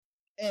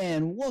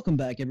And welcome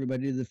back,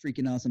 everybody, to the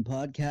Freaking Awesome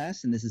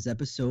Podcast, and this is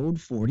episode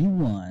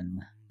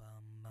 41.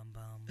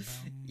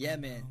 Yeah,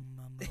 man.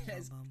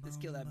 Let's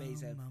kill that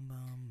bass head.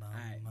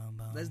 Alright,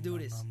 let's do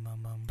this.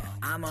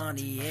 I'm on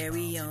the air,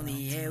 we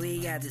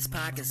got this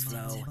podcast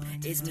flow.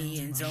 It's me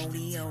and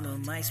Tony on the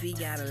mics, we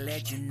gotta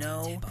let you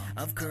know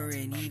of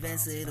current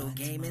events, little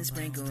gaming,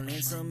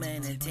 sprinkling some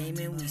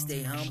entertainment. We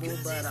stay humble,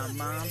 but our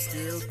moms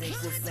still think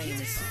we're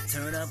famous.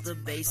 Turn up the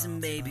bass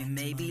and baby,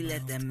 maybe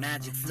let that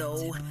magic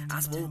flow.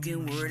 Our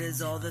spoken word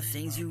is all the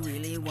things you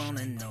really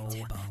wanna know.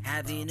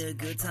 Having a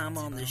good time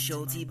on the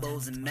show,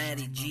 T-Bows and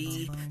Matty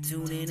G.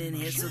 Tune in and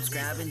hit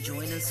subscribe and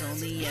join us on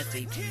the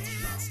FAP.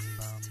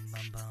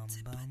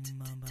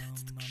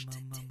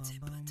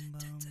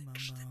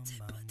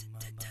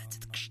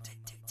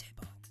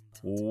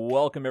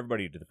 Welcome,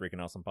 everybody, to the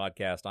Freaking Awesome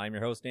Podcast. I'm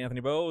your host,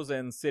 Anthony Bowes,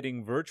 and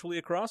sitting virtually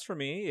across from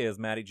me is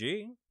Matty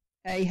G.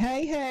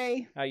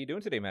 Hey. How you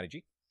doing today, Matty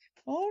G?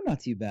 Oh,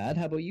 not too bad.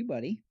 How about you,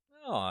 buddy?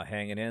 Oh,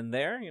 hanging in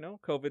there. You know,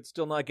 COVID's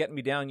still not getting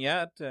me down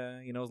yet.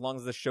 As long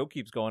as the show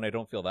keeps going, I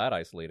don't feel that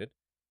isolated.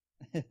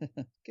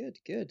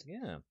 Good.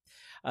 Yeah.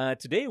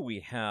 Today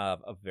we have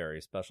a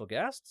very special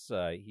guest.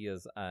 He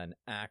is an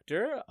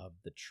actor of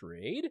the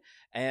trade,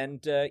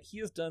 and he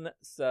has done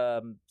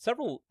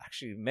several,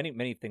 actually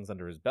many things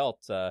under his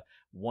belt.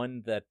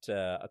 One that,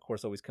 of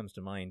course, always comes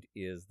to mind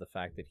is the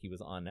fact that he was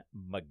on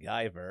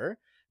MacGyver.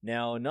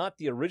 Now, not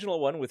the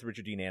original one with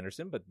Richard Dean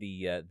Anderson, but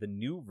the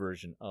new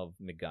version of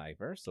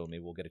MacGyver. So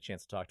maybe we'll get a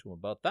chance to talk to him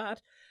about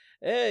that.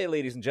 Hey,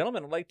 ladies and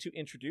gentlemen, I'd like to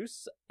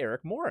introduce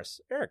Eric Morris.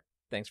 Eric,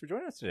 thanks for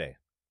joining us today.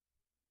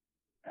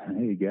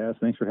 Hey, guys.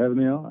 Thanks for having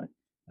me on.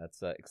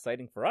 That's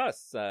exciting for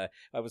us. It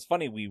was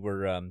funny. We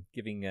were I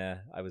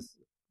was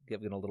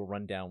giving a little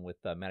rundown with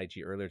Matty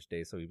G earlier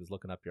today, so he was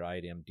looking up your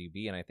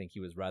IMDb, and I think he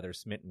was rather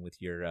smitten with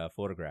your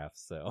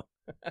photographs. So.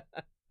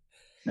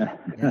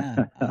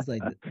 Yeah, I was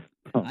like,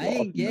 I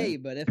ain't gay,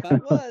 but if I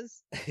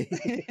was.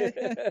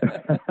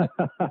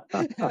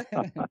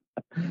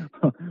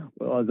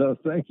 Well,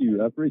 thank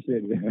you. I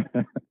appreciate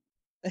it.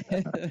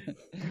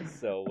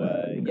 So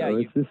yeah,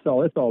 it's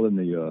all in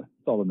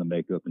the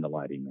makeup and the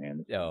lighting,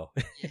 man. Oh.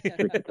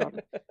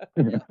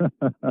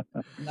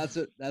 That's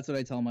what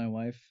I tell my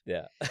wife.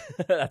 Yeah,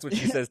 that's what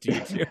she says to you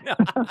too.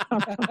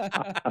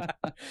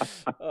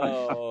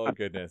 Oh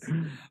goodness,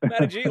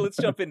 Matty G, let's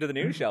jump into the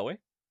news, shall we?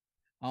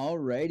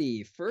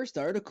 Alrighty, first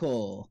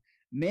article.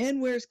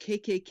 Man wears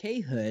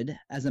KKK hood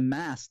as a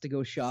mask to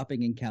go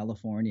shopping in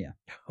California.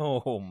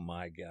 Oh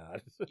my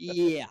God.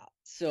 Yeah,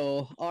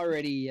 so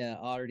already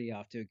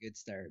off to a good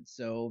start.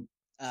 So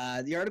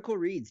the article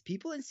reads,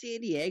 people in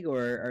San Diego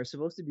are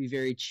supposed to be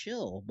very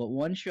chill, but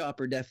one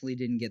shopper definitely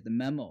didn't get the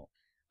memo.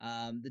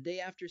 The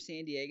day after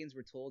San Diegans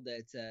were told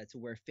that to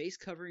wear face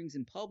coverings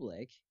in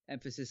public,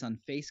 emphasis on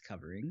face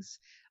coverings,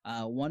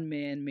 one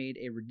man made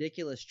a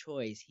ridiculous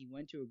choice. He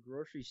went to a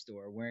grocery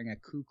store wearing a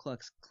Ku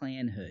Klux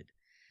Klan hood.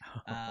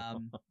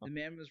 The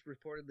man was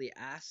reportedly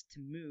asked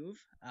to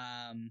move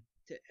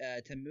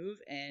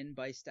and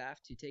by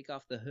staff to take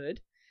off the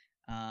hood,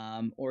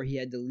 or he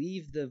had to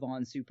leave the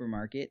Vaughn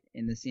supermarket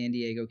in the San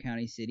Diego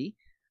County City.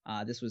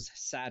 This was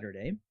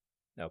Saturday.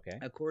 Okay.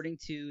 According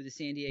to the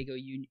San Diego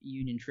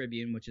Union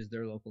Tribune, which is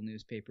their local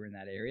newspaper in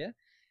that area,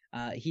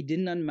 he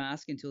didn't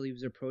unmask until he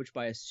was approached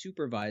by a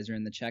supervisor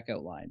in the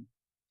checkout line.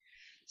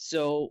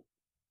 So,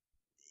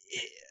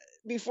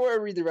 before I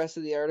read the rest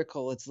of the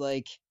article, it's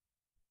like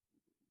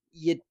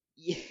you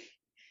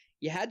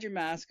had your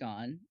mask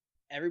on.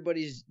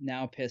 Everybody's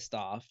now pissed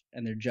off,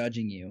 and they're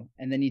judging you.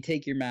 And then you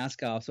take your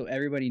mask off so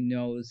everybody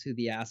knows who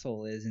the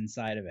asshole is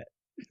inside of it.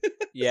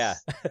 Yeah.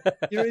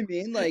 You know what I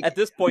mean? Like, at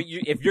this point,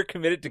 if you're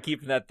committed to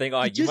keeping that thing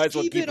on, you might as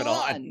well keep it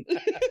on.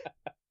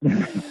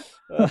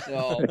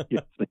 So,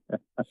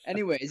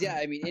 anyways, yeah,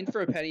 I mean, in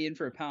for a penny, in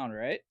for a pound,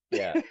 right?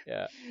 Yeah.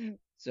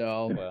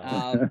 So,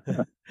 well,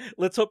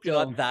 let's hope you're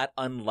not that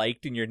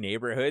unliked in your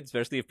neighborhood,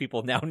 especially if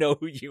people now know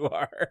who you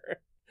are.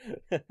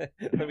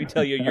 Let me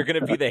tell you, you're going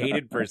to be the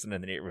hated person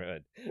in the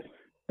neighborhood.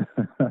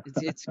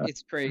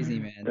 It's crazy,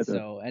 man.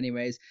 So,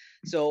 anyways,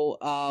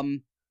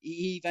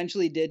 he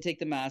eventually did take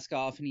the mask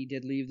off and he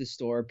did leave the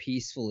store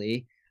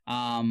peacefully.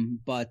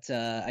 But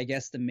I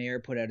guess the mayor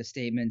put out a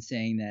statement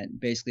saying that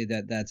basically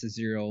there's a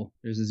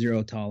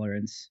zero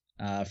tolerance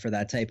for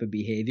that type of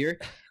behavior.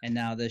 And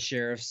now the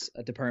sheriff's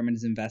department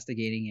is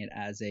investigating it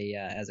as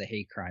a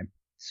hate crime.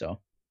 So.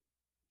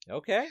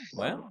 Okay.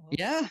 Well.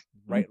 Yeah.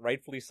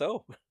 Rightfully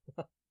so.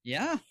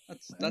 Yeah.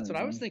 That's what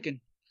I was thinking.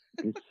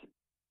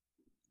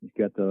 He's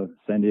got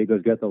San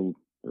Diego's got the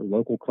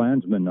local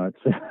Klansmen. I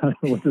don't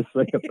know what to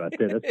say about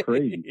that. That's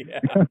crazy.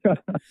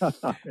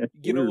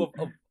 You know,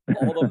 of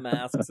all the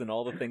masks and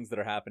all the things that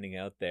are happening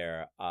out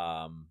there,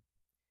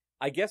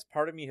 I guess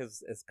part of me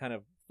has kind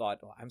of thought,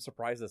 I'm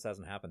surprised this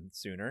hasn't happened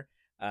sooner.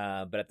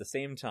 But at the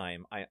same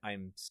time,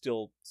 I'm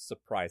still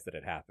surprised that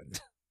it happened.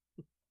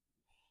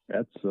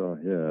 That's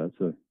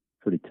a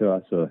pretty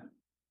tough.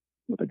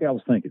 What the guy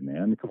was thinking,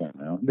 man. Come on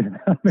now.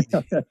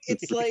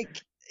 It's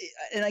like,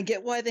 and I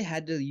get why they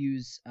had to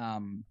use,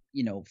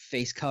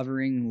 face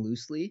covering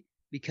loosely,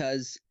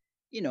 because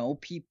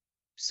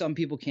some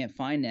people can't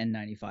find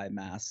N95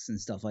 masks and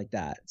stuff like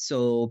that.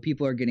 So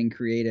people are getting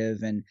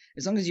creative, and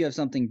as long as you have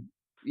something,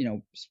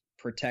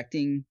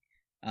 protecting,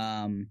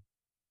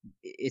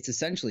 it's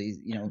essentially,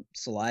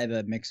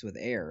 saliva mixed with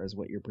air is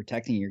what you're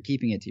protecting. You're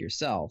keeping it to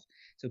yourself.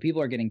 So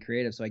people are getting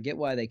creative. So I get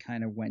why they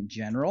kind of went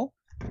general,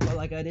 but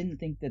like, I didn't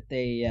think that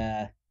they,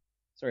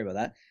 sorry about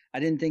that. I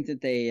didn't think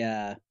that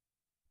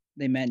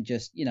they meant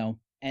just,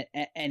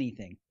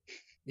 anything.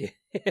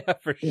 Yeah,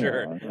 for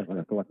sure.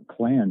 Like a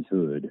Klan's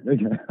hood.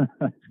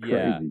 Yeah.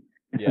 Crazy.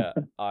 Yeah.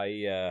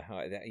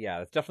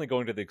 Yeah, it's definitely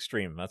going to the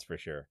extreme. That's for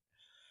sure.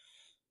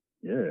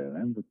 Yeah.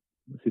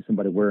 I see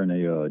somebody wearing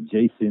a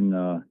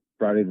Jason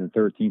Friday the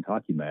 13th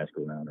hockey mask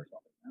around or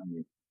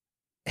something.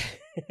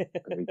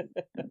 Crazy.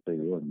 I tell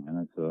you what,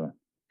 man, that's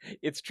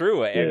it's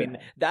true. I mean,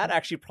 that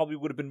actually probably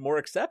would have been more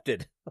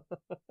accepted.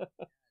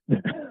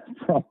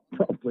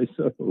 Probably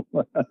so.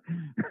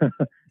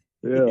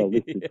 Yeah, at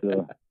least it's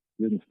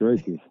goodness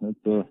gracious.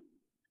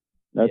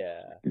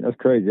 That's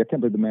crazy. I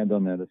can't believe the man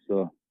done that. It's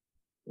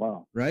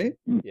wow. Right?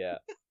 Yeah.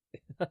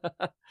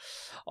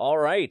 All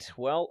right.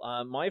 Well,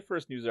 my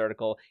first news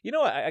article.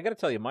 I got to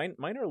tell you, mine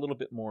are a little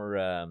bit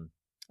more.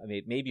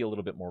 Maybe a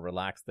little bit more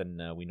relaxed than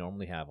we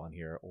normally have on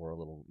here, or a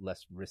little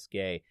less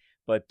risque.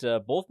 But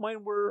both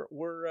mine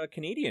were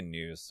Canadian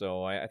news,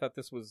 so I thought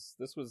this was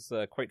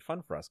quite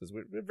fun for us, because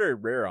we're very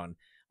rare on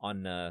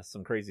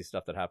some crazy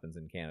stuff that happens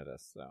in Canada.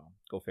 So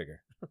go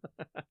figure.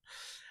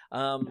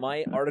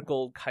 My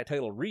article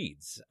title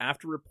reads: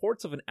 After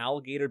reports of an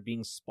alligator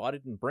being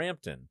spotted in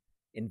Brampton,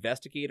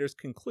 investigators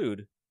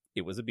conclude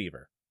it was a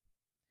beaver.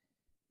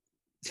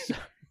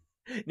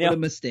 Now, what a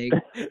mistake.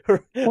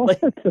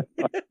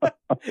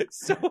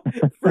 So,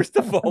 first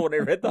of all, when I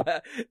read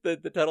the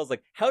title, I was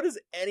like, how does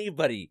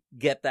anybody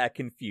get that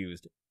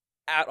confused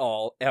at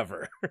all,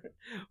 ever?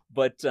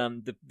 But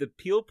the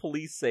Peel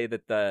police say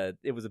that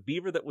it was a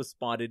beaver that was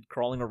spotted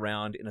crawling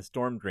around in a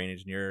storm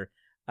drainage near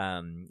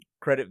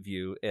Credit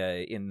View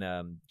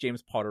in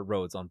James Potter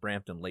Roads on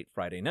Brampton late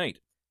Friday night,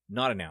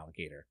 not an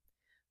alligator.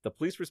 The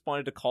police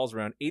responded to calls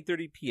around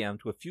 8:30 p.m.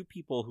 to a few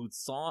people who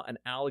saw an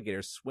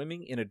alligator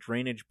swimming in a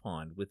drainage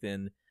pond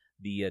within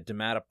the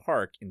Demata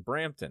Park in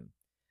Brampton.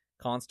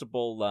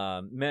 Constable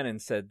Menon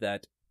said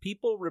that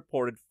people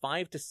reported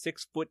 5 to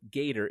 6 foot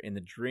gator in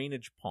the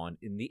drainage pond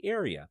in the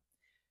area.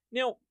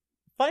 Now,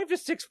 5 to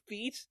 6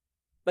 feet,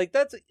 like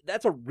that's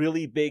a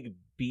really big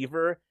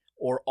beaver,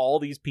 or all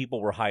these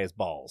people were high as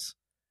balls.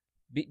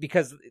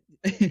 Because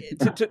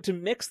to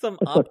mix them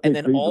up and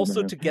then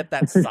also to get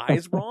that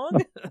size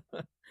wrong,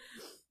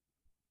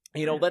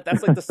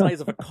 that's like the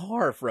size of a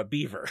car for a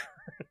beaver.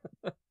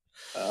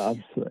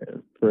 I'm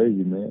saying,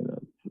 crazy, man.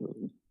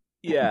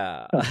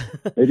 Yeah.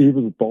 Maybe he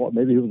was bald.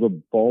 Maybe he was a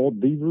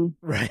bald beaver.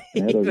 Right.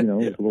 He had a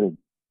little.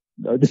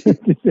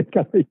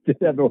 He did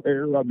have no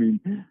hair. I mean,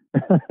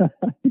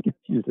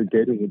 he's a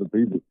gator with a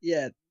beaver.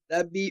 Yeah,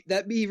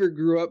 that beaver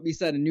grew up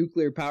beside a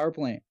nuclear power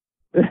plant.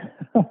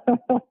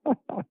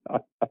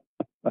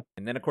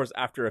 And then, of course,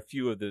 after a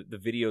few of the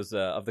videos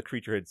of the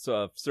creature had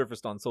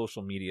surfaced on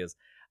social medias,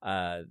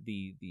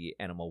 the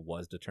animal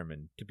was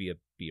determined to be a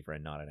beaver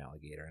and not an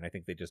alligator. And I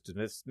think they just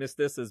dismissed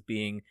this as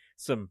being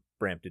some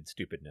Brampton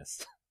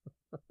stupidness.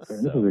 So,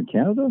 this was in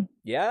Canada?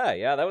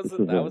 Yeah, that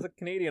was a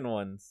Canadian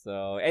one.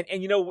 So, and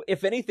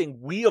if anything,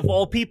 we of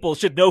all people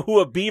should know who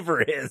a beaver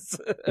is,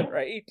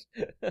 right?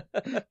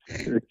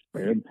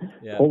 Man,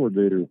 yeah. Polar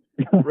gator.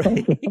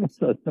 Right.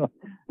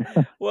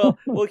 well,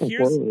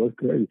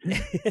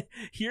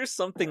 here's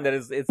something that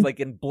it's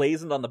like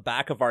emblazoned on the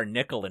back of our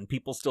nickel, and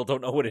people still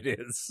don't know what it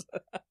is.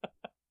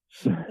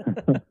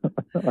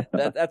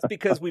 That's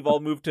because we've all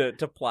moved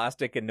to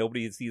plastic, and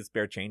nobody sees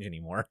spare change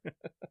anymore.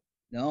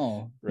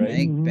 No,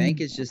 right?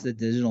 Bank is just a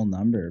digital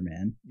number,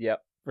 man.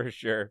 Yep, for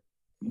sure.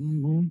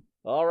 Mm-hmm.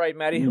 All right,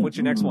 Maddie, what's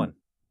your next one?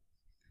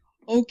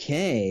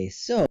 Okay,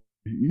 so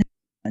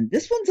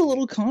this one's a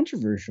little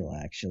controversial,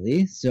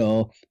 actually.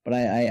 But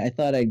I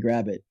thought I'd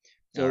grab it.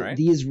 So right.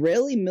 The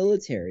Israeli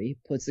military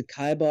puts a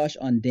kibosh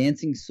on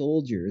dancing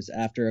soldiers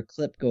after a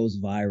clip goes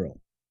viral.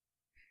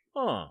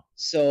 Huh.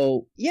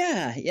 So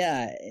yeah.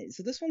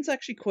 So this one's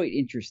actually quite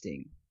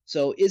interesting.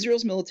 So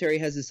Israel's military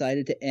has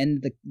decided to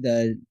end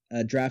the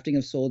drafting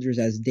of soldiers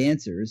as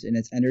dancers in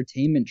its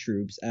entertainment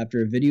troops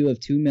after a video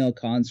of 2 male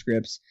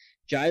conscripts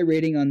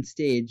gyrating on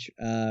stage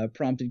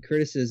prompted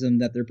criticism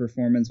that their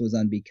performance was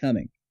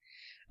unbecoming.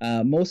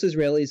 Most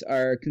Israelis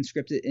are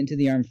conscripted into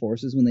the armed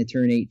forces when they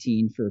turn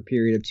 18 for a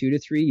period of 2 to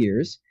 3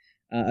 years.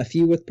 A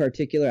few with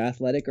particular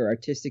athletic or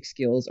artistic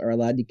skills are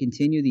allowed to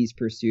continue these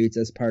pursuits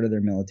as part of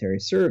their military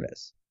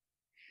service.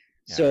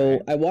 So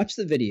I watched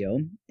the video,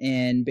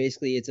 and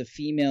basically it's a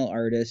female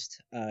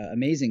artist,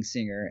 amazing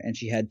singer, and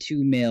she had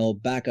 2 male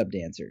backup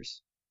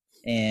dancers,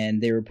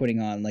 and they were putting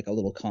on like a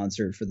little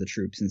concert for the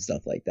troops and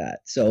stuff like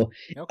that. So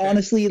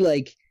honestly,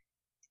 like,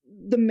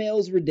 the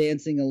males were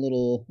dancing a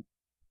little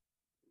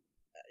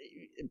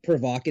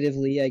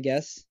provocatively, I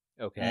guess.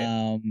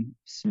 Okay.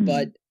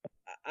 But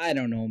I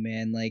don't know,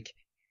 man. Like,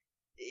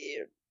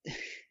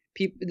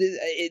 people,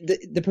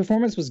 the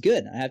performance was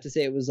good. I have to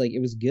say it was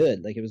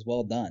good. Like, it was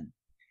well done.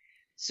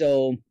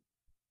 So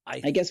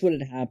I guess what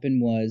had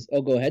happened was,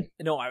 go ahead.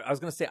 No, I was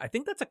going to say, I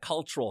think that's a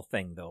cultural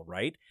thing though,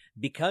 right?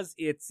 Because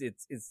it's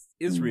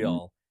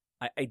Israel.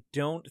 I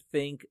don't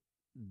think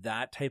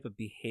that type of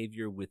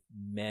behavior with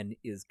men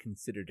is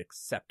considered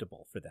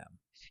acceptable for them.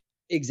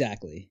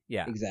 Exactly.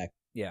 Yeah. Exactly.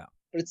 Yeah.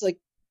 But it's like,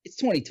 it's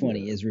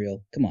 2020,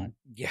 Israel. Come on.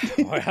 Yeah.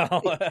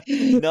 Well,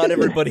 not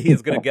everybody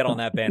is going to get on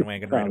that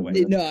bandwagon right away.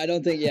 No, I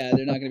don't think. Yeah,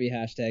 they're not going to be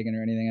hashtagging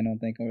or anything. I don't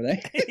think over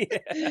there.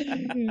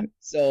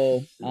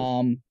 So,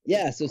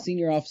 so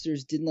senior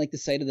officers didn't like the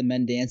sight of the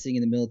men dancing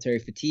in the military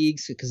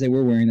fatigues, because they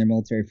were wearing their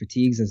military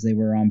fatigues as they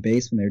were on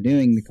base when they were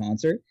doing the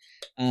concert.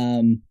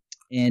 And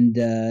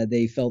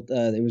they felt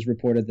it was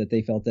reported that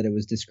they felt that it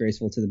was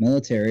disgraceful to the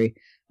military.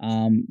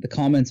 The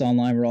comments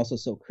online were also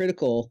so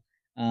critical.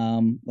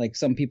 Like,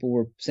 some people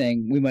were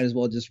saying, we might as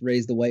well just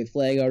raise the white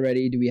flag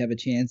already. Do we have a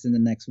chance in the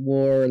next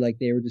war? Like,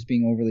 they were just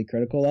being overly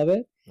critical of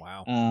it.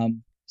 Wow.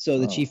 So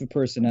the chief of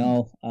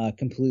personnel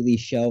completely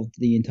shelved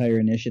the entire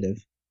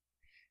initiative.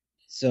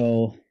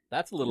 So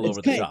that's a little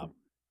over the top.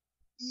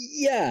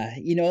 Yeah,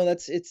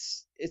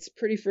 it's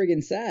pretty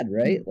friggin' sad,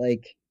 right?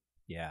 Like,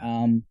 yeah.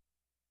 I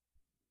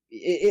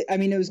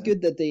mean, it was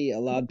good that they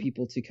allowed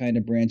people to kind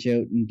of branch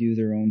out and do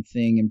their own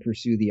thing and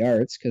pursue the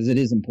arts, because it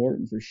is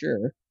important for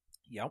sure.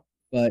 Yep.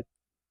 But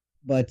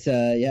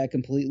yeah,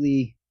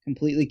 completely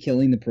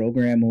killing the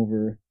program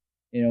over,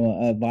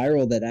 a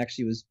viral that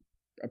actually was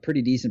a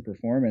pretty decent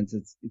performance.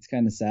 It's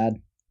kind of sad.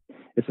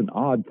 It's an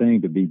odd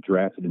thing to be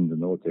drafted into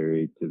the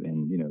military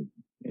and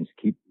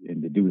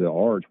to do the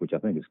arts, which I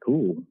think is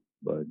cool.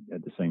 But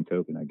at the same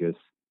token, I guess,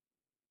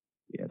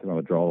 yeah,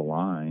 to draw the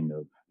line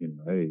of,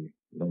 hey,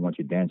 we don't want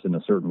you dancing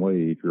a certain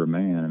way if you're a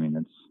man. I mean,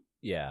 that's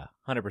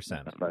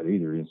 100%. That's right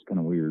either. It's kind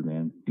of weird,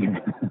 man.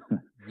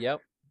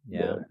 Yep.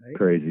 Yeah.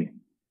 Crazy.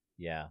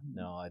 Yeah.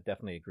 No, I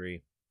definitely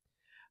agree.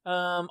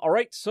 All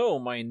right. So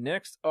my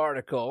next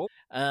article,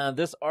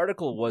 this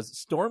article was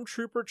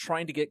Stormtrooper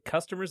trying to get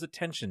customers'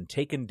 attention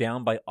taken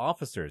down by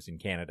officers in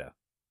Canada.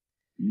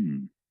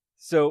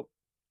 So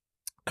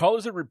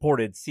callers had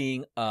reported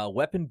seeing a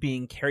weapon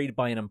being carried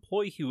by an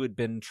employee who had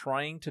been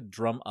trying to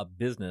drum up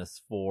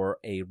business for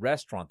a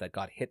restaurant that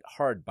got hit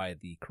hard by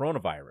the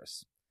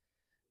coronavirus.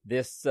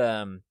 This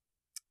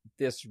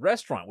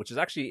restaurant, which is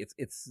actually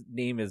its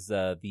name is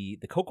the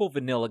Coco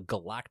Vanilla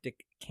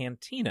Galactic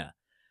Cantina.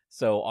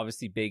 So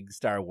obviously big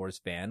Star Wars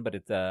fan, but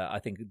it I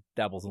think it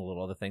dabbles in a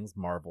little other things,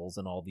 Marvels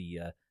and all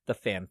the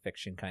fan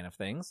fiction kind of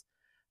things.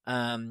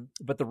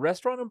 But the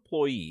restaurant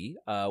employee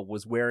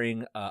was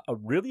wearing a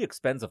really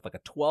expensive, like a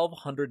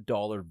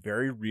 $1,200,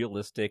 very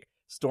realistic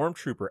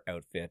Stormtrooper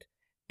outfit,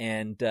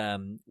 and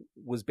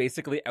was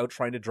basically out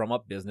trying to drum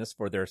up business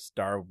for their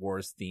Star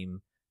Wars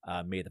theme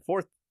May the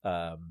 4th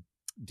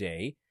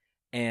day.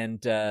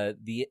 And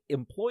the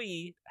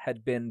employee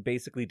had been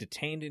basically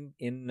detained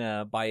in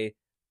by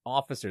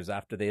officers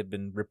after they had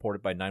been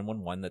reported by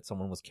 911 that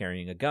someone was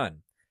carrying a gun.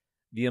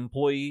 The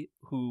employee,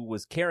 who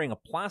was carrying a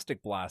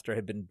plastic blaster,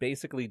 had been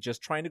basically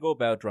just trying to go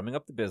about drumming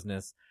up the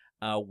business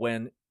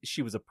when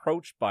she was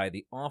approached by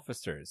the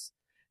officers.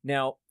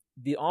 Now,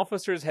 the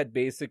officers had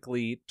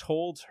basically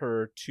told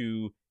her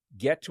to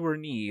get to her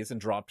knees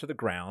and drop to the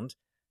ground.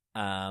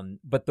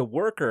 But the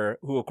worker,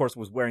 who of course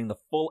was wearing the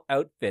full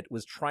outfit,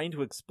 was trying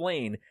to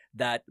explain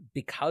that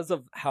because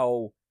of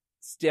how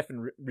stiff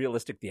and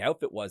realistic the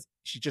outfit was,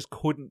 she just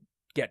couldn't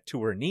get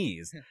to her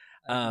knees.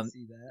 I can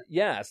see that.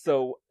 Yeah,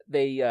 so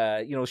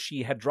they,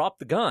 she had dropped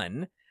the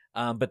gun,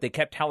 but they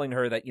kept telling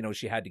her that,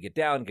 she had to get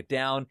down.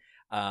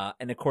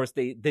 And of course,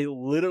 they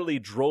literally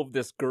drove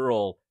this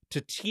girl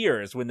to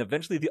tears when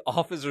eventually the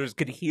officers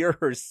could hear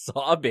her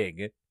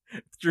sobbing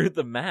through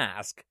the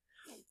mask.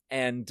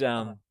 And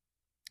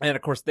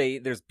of course,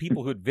 there's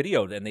people who'd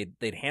videoed and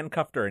they'd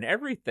handcuffed her and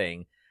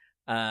everything.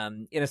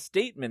 In a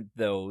statement,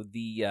 though,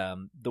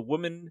 the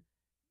woman,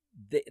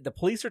 the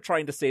police are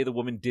trying to say the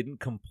woman didn't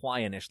comply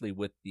initially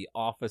with the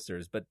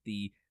officers, but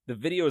the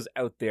videos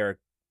out there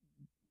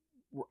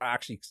were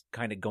actually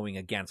kind of going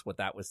against what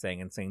that was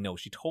saying and saying, no,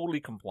 she totally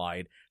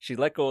complied. She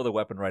let go of the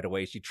weapon right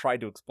away. She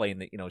tried to explain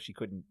that, she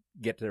couldn't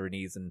get to her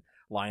knees and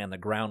lie on the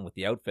ground with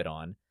the outfit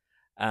on.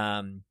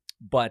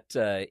 But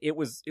it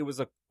was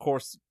of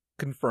course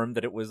confirmed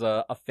that it was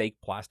a fake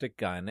plastic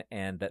gun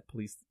and that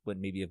police would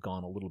maybe have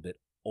gone a little bit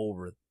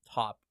over the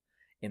top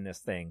in this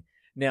thing.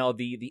 Now,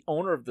 the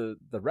owner of the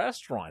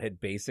restaurant had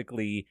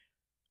basically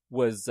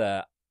was,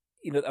 the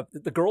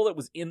girl that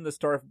was in the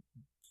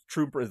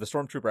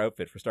Stormtrooper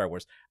outfit for Star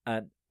Wars,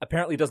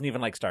 apparently doesn't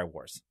even like Star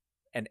Wars.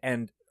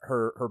 And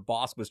her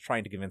boss was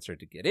trying to convince her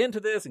to get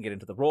into this and get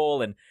into the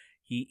role. And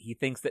he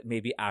thinks that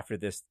maybe after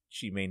this,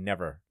 she may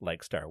never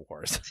like Star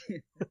Wars.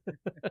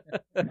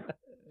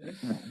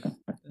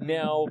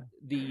 Now,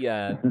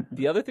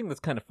 the other thing that's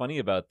kind of funny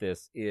about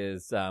this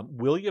is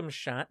William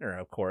Shatner,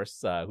 of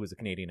course, who's a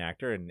Canadian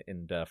actor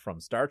and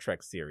from Star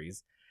Trek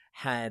series,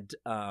 had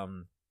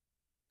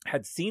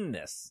seen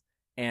this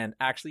and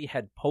actually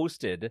had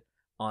posted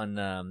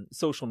on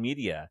social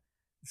media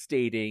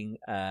stating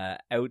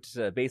out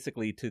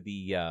basically to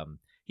the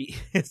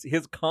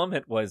his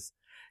comment was,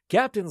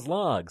 "Captain's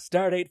log,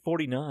 stardate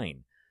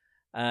 49.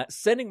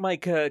 Sending my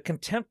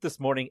contempt this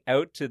morning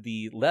out to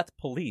the Leth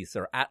Police,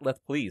 or at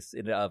Leth Police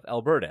of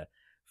Alberta,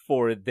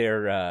 for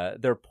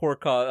their poor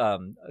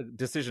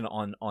decision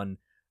on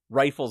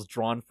rifles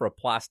drawn for a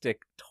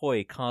plastic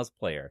toy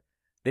cosplayer.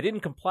 They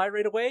didn't comply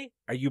right away?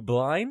 Are you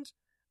blind?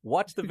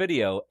 Watch the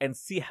video and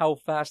see how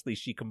fastly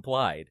she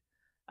complied.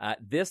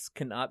 This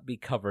cannot be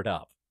covered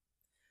up."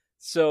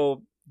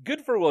 So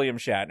good for William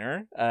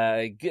Shatner.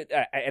 Good,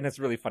 and it's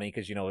really funny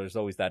because, there's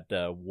always that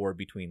war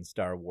between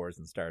Star Wars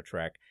and Star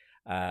Trek.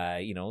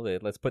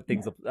 Let's put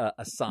things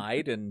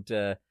aside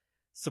and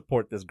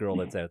support this girl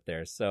that's out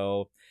there.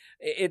 So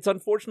it's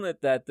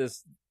unfortunate that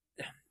this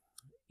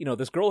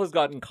girl has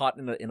gotten caught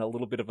in a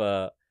little bit of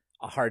a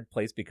hard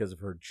place because of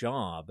her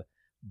job.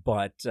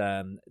 But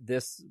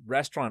this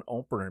restaurant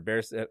opener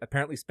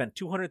apparently spent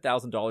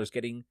 $200,000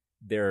 getting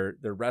their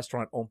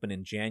restaurant open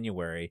in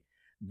January.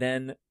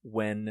 Then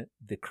when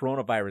the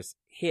coronavirus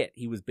hit,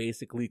 he was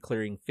basically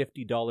clearing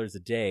 $50 a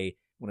day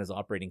when his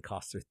operating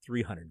costs are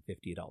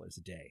 $350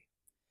 a day.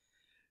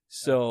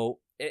 So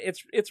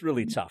it's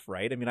really tough,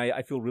 right? I mean,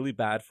 I feel really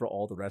bad for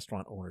all the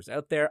restaurant owners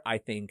out there. I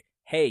think,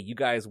 hey, you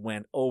guys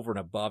went over and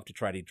above to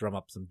try to drum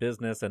up some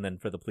business, and then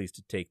for the police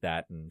to take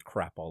that and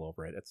crap all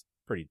over it, it's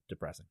pretty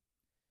depressing.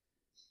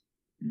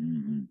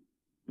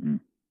 Mm-hmm.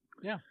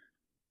 Yeah.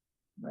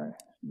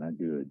 Not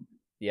good.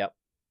 Yep,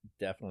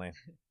 definitely.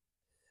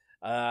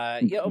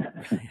 And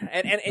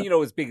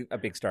as a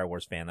big Star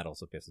Wars fan, that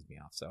also pisses me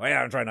off. So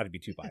I'm trying not to be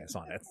too biased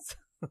on it.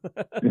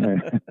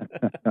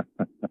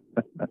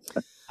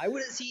 I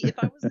would see if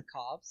I was the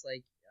cops,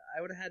 like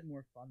I would have had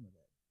more fun with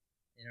it.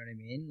 You know what I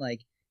mean?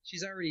 Like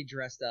she's already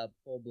dressed up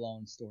full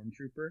blown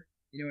stormtrooper.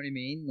 You know what I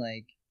mean?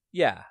 Like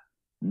yeah.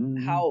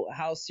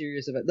 How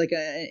serious of it? Like,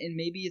 and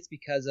maybe it's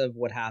because of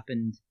what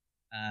happened.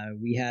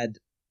 We had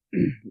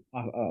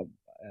a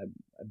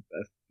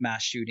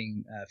mass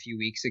shooting a few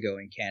weeks ago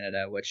in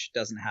Canada, which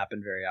doesn't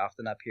happen very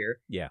often up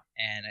here. Yeah.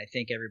 And I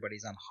think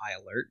everybody's on high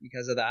alert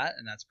because of that,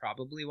 and that's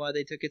probably why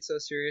they took it so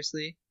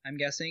seriously, I'm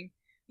guessing.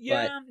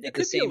 Yeah, but it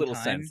could be a little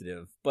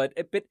sensitive, but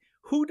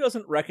who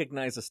doesn't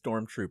recognize a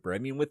stormtrooper? I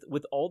mean,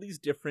 with all these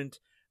different,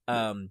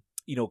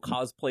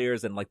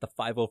 cosplayers and like the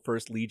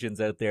 501st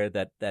Legions out there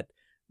that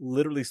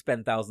literally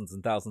spend thousands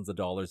and thousands of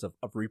dollars of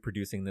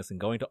reproducing this and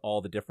going to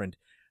all the different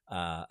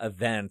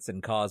events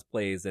and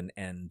cosplays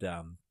and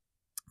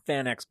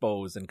fan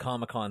expos and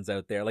Comic-Cons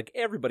out there. Like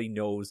everybody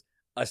knows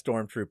a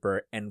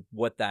stormtrooper and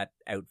what that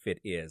outfit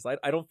is.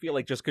 I don't feel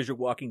like just because you're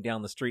walking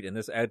down the street in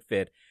this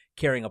outfit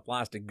carrying a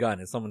plastic gun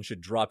and someone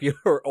should drop you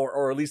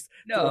or at least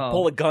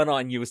pull a gun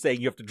on you saying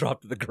you have to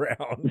drop to the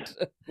ground.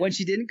 When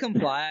she didn't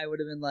comply, I would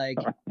have been like,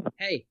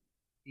 hey,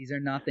 these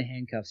are not the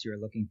handcuffs you were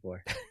looking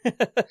for.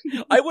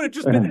 I would have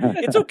just been,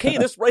 it's okay,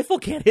 this rifle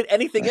can't hit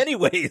anything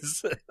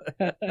anyways.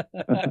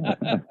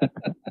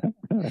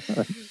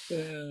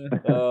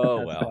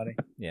 Oh, well. Funny.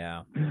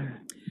 Yeah.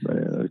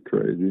 Man, that's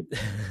crazy.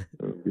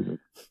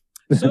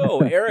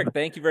 So, Eric,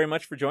 thank you very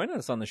much for joining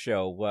us on the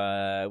show.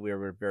 We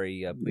were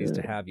very pleased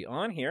to have you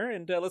on here,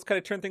 and let's kind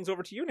of turn things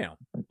over to you now.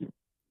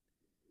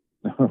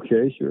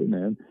 Okay, sure,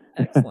 man.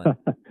 Excellent.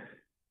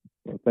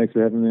 Well, thanks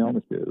for having me on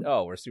the show.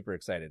 Oh, we're super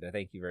excited.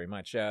 Thank you very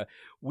much. I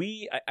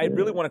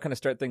really want to kind of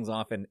start things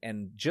off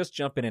and just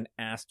jump in and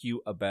ask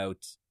you about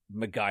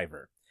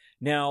MacGyver.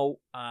 Now,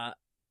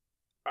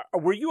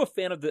 were you a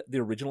fan of the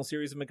original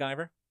series of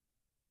MacGyver?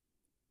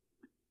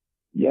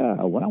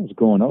 Yeah, when I was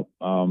growing up,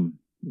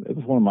 it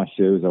was one of my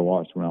shows I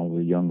watched when I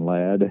was a young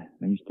lad.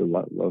 I used to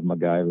love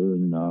MacGyver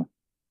and a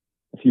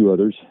few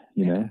others,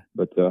 you know.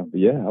 But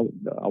yeah,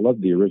 I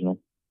loved the original.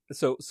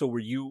 So were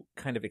you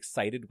kind of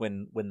excited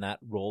when that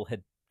role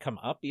had come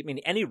up? I mean,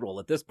 any role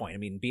at this point. I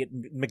mean, be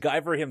it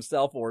MacGyver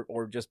himself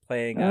or just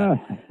playing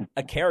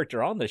a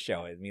character on the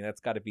show. I mean,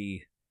 that's got to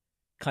be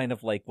kind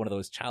of like one of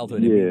those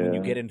childhood. I mean, when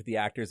you get into the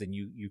actors and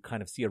you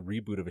kind of see a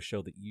reboot of a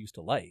show that you used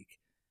to like,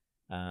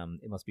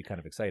 it must be kind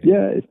of exciting.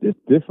 Yeah, it's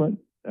different.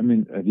 I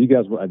mean, have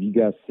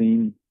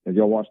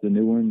y'all watched the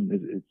new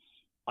one?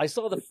 I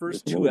saw the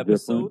first 2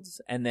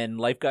 episodes, and then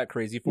life got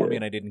crazy for me,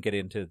 and I didn't get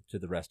into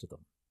the rest of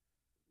them.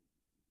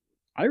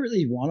 I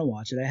really want to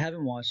watch it. I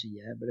haven't watched it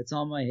yet, but it's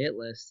on my hit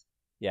list.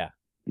 Yeah.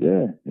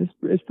 Yeah,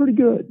 it's pretty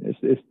good.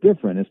 It's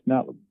different.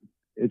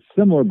 It's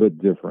similar but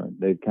different.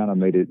 They've kind of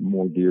made it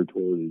more geared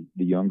toward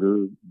the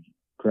younger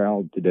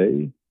crowd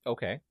today.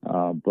 Okay.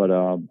 But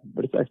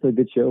it's actually a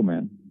good show,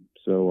 man.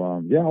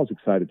 So yeah, I was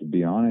excited to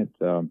be on it.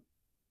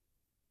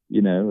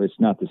 It's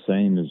not the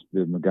same as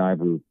the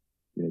MacGyver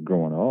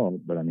growing up,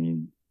 but I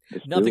mean,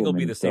 nothing will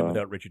be the same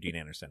without Richard Dean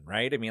Anderson,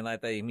 right? I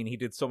mean, he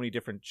did so many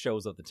different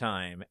shows at the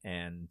time,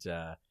 and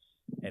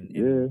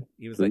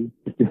he was like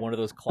one of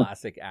those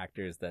classic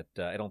actors that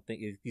I don't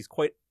think he's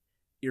quite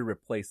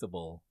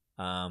irreplaceable.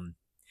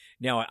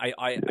 Now,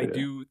 I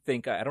do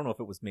think, I don't know if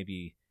it was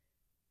maybe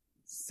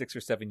 6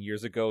 or 7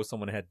 years ago,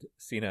 someone had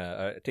seen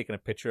taken a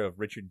picture of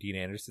Richard Dean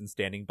Anderson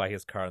standing by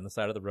his car on the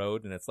side of the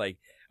road, and it's like,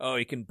 oh,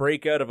 he can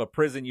break out of a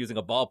prison using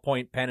a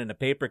ballpoint pen and a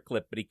paper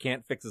clip, but he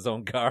can't fix his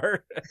own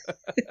car.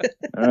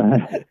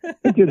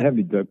 He didn't have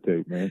any duct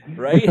tape, man.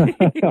 Right?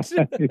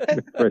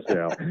 Fresh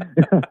out.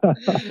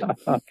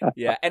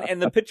 Yeah,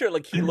 and the picture,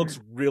 like, he looks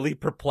really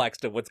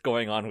perplexed at what's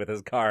going on with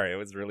his car. It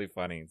was really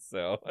funny.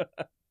 So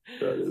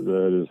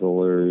that is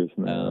hilarious,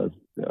 man.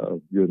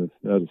 Goodness,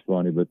 that is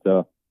funny. But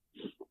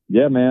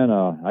yeah, man,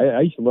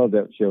 I used to love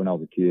that show when I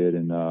was a kid,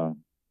 and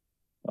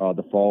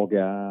the Fall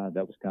Guy.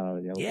 That was kind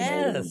of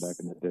yes. Back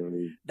in the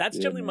day. That's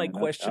generally my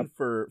question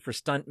for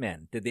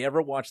stuntmen. Did they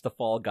ever watch The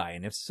Fall Guy?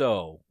 And if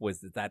so,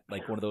 was that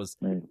like one of those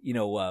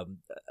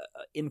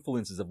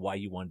influences of why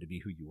you wanted to be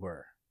who you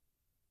were?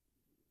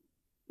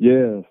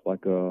 Yes,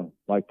 like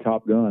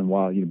Top Gun.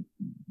 Wow, did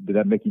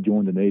that make you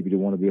join the Navy to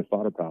want to be a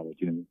fighter pilot?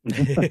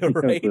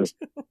 Right.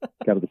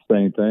 Kind of the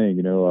same thing.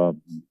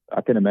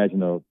 I can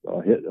imagine a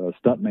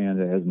stuntman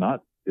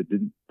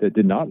that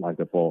did not like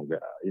The Fall Guy.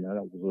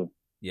 That was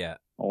a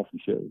awesome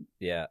show.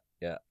 Yeah.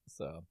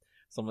 So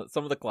some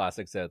of the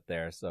classics out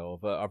there. So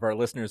of our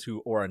listeners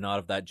who are not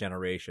of that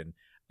generation,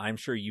 I'm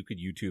sure you could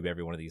YouTube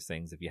every one of these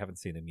things. If you haven't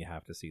seen them, you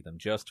have to see them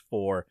just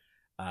for.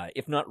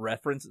 If not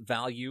reference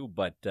value,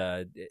 but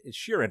it's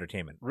sheer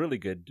entertainment. Really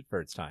good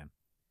for its time.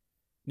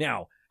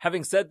 Now,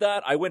 having said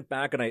that, I went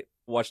back and I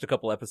watched a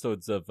couple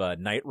episodes of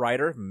Knight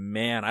Rider.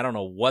 Man, I don't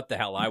know what the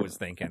hell I was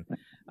thinking.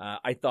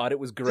 I thought it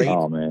was great.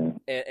 Oh,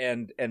 man.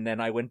 And then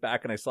I went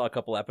back and I saw a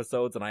couple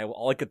episodes, and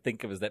all I could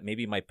think of is that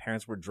maybe my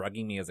parents were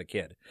drugging me as a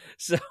kid.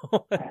 So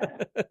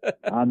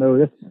I know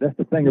that's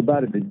the thing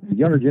about it. The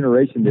younger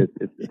generation,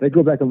 if they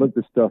go back and look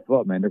this stuff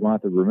up, man, they're going to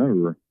have to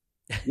remember.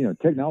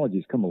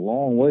 Technology's come a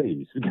long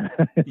ways.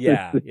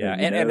 Yeah.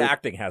 And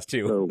acting has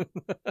too. So,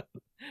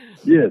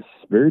 yes,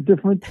 very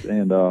different.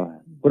 And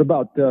what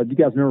about, do you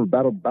guys remember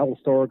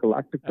Battlestar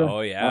Galactica? Oh,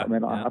 yeah.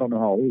 I don't know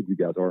how old you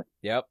guys are.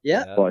 Yep.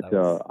 Yeah. But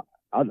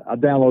I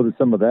downloaded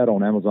some of that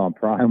on Amazon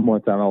Prime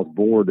one time. I was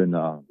bored, and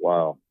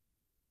wow.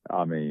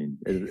 I mean,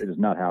 it is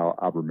not how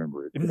I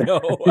remember it.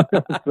 No.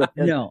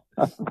 No.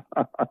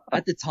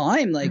 At the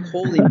time, like,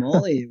 holy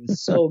moly, it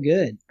was so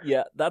good.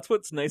 Yeah, that's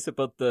what's nice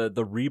about the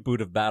reboot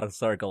of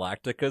Battlestar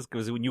Galactica,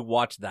 because when you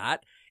watch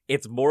that,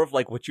 it's more of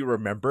like what you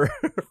remember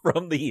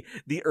from the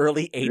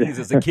early 80s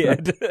as a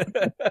kid.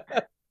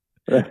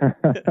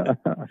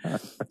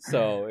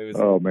 So it was.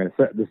 Oh man,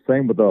 the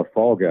same with the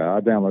Fall Guy. I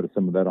downloaded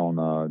some of that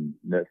on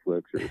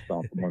Netflix or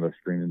something, one of those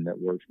streaming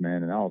networks,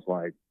 man, and I was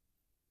like,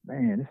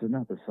 man, this is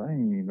not the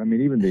same. I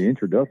mean, even the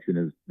introduction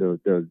is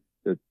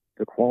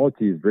the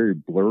quality is very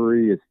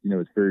blurry. It's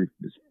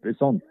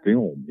it's on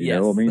film. You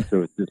know what I mean?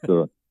 So it's just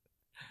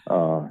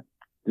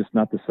just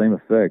not the same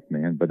effect,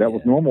 man. But that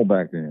was normal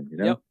back then.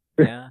 Yep.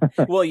 Yeah.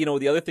 Well,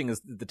 the other thing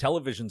is the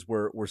televisions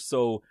were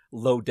so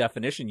low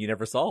definition, you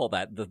never saw all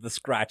that, the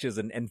scratches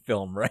and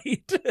film,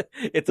 right?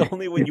 It's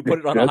only when you put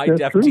it on a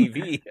high-def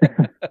TV.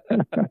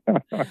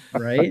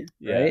 Right?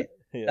 Yeah. Right?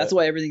 Yeah. That's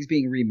why everything's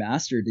being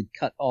remastered to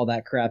cut all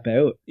that crap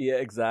out. Yeah,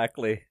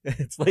 exactly.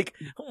 It's like,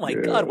 oh my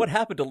God, what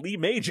happened to Lee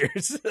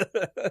Majors?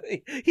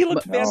 He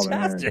looked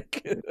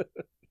fantastic.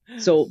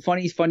 So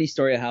funny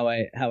story of how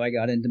I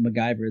got into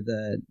MacGyver,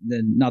 the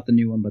not the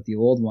new one but the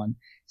old one.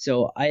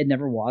 So I had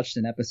never watched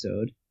an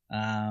episode,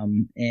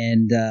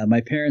 and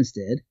my parents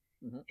did,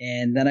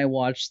 and then I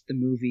watched the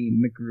movie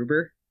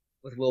MacGruber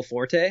with Will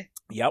Forte.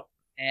 Yep.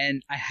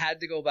 And I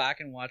had to go back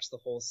and watch the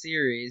whole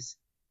series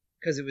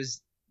because it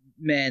was,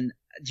 man.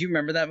 Do you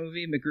remember that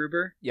movie,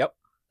 MacGruber? Yep.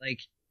 Like,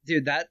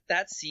 dude,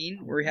 that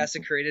scene where he has to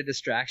create a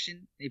distraction,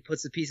 and he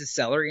puts a piece of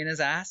celery in his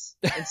ass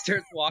and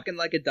starts walking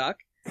like a duck.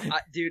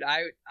 Dude,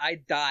 I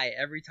die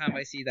every time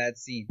I see that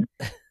scene.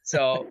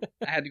 So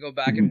I had to go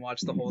back and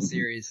watch the whole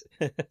series.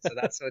 So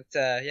that's what,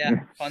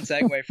 fun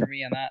segue for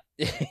me on that.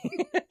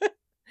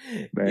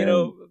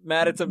 Man,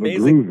 Matt, it's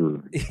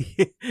amazing.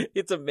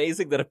 It's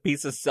amazing that a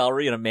piece of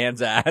celery in a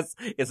man's ass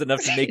is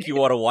enough to make you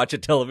want to watch a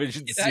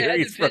television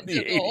series from the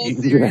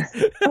 80s.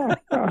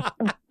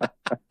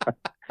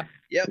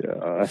 Yep.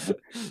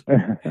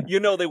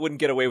 Yeah. They wouldn't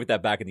get away with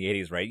that back in the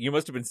 80s, right? You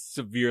must have been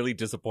severely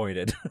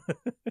disappointed.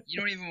 You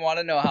don't even want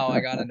to know how I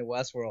got into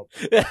Westworld.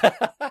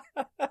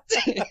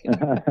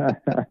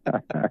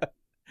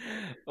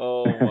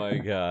 Oh my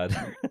God.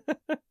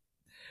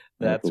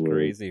 That's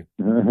crazy.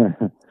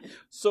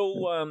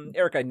 So,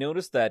 Eric, I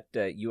noticed that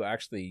you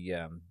actually,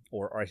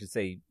 or I should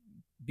say,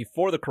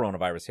 before the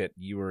coronavirus hit,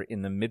 you were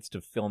in the midst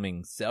of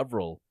filming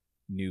several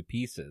new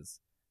pieces.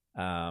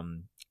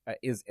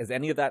 Is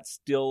any of that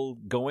still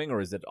going,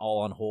 or is it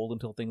all on hold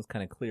until things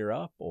kind of clear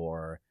up?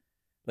 Or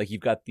like you've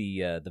got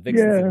the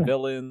Vixens and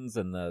Villains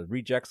and the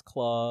Rejects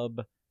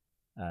Club,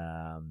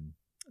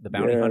 the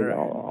Bounty Hunter.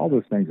 All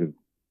those things.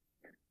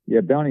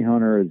 Bounty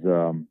Hunter is.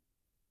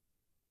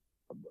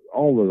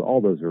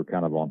 All those are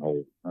kind of on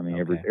hold. I mean,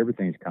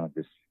 everything's kind of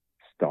just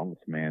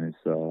stopped, man. It's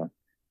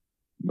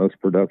most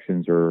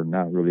productions are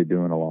not really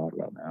doing a lot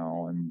right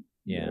now, and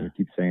they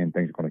keep saying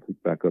things are going to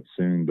kick back up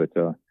soon. But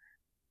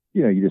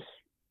you just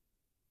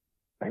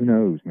who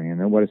knows, man?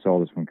 Nobody saw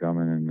this one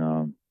coming,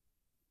 and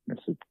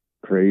it's a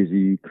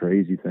crazy,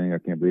 crazy thing. I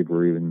can't believe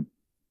we're even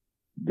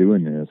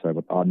doing this.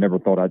 I never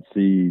thought I'd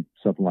see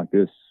something like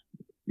this.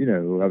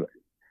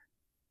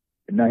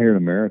 Not here in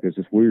America. It's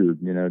just weird,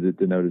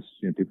 to notice,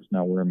 people's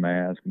not wearing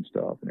masks and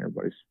stuff, and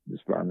everybody's this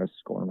virus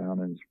is going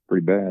around, and it's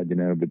pretty bad,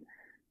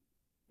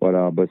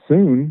 But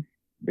soon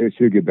it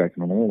should get back to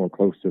normal or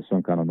close to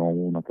some kind of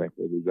normal, and I think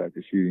we'll be back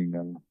to shooting,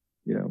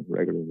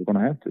 regular. We're going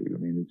to have to. I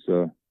mean, it's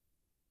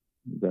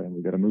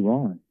we got to move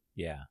on.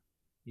 Yeah.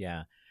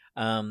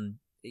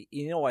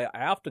 I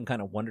often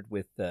kind of wondered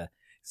with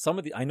some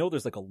of I know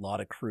there's like a lot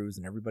of crews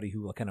and everybody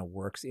who kind of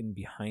works in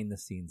behind the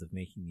scenes of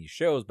making these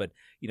shows, but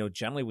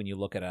generally when you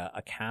look at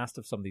a cast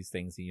of some of these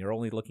things, you're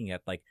only looking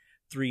at like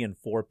 3 and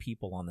 4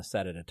 people on the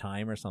set at a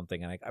time or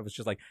something, and I was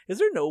just like, is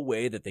there no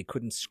way that they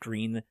couldn't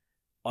screen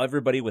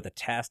everybody with a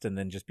test and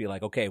then just be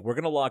like, okay, we're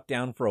gonna lock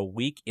down for a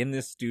week in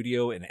this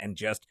studio and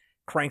just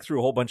crank through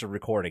a whole bunch of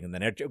recording and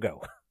then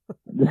go.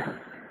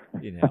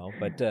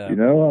 But I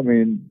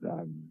mean,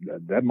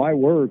 that might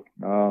work.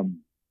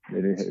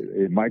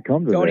 It might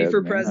come to Tony that,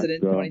 for man.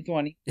 president,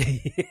 2020.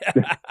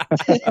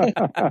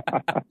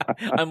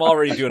 I'm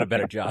already doing a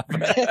better job.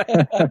 It's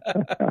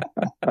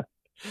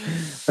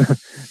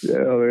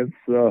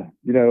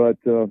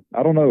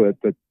I don't know it,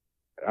 but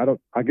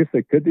I guess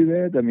they could do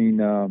that. I mean,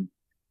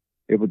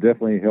 it would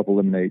definitely help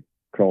eliminate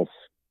cross,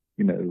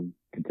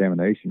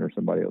 contamination or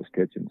somebody else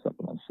catching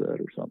something on set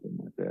or something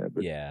like that.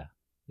 But yeah.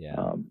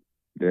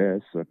 Yeah,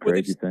 it's a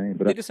crazy thing.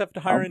 But they just have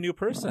to hire a new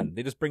person.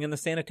 They just bring in the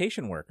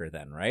sanitation worker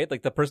then, right?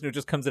 Like the person who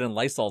just comes in and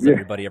Lysols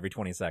everybody every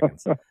 20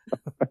 seconds.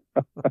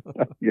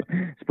 Yeah,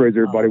 sprays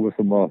everybody with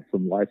some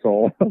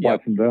Lysol,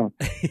 wipes them down.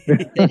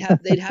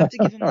 They'd have to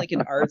give him like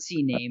an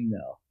artsy name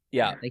though.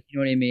 Yeah. Like, you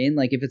know what I mean?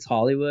 Like if it's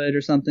Hollywood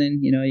or something,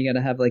 you got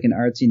to have like an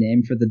artsy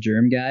name for the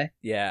germ guy.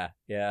 Yeah.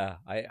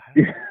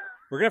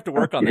 We're gonna have to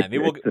work on that.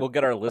 Maybe we'll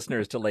get our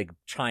listeners to like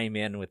chime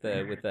in with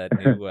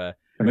a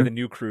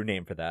new crew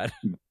name for that.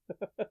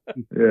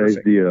 Yeah, he's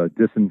the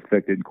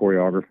disinfected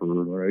choreographer,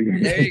 right?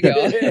 There you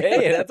go.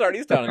 Hey, that's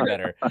already sounding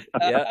better.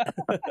 Yeah,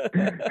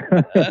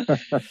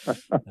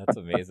 that's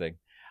amazing.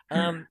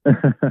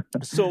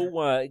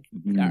 So,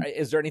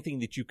 is there anything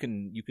that you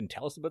can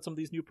tell us about some of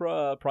these new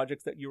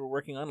projects that you were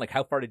working on? Like,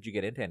 how far did you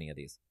get into any of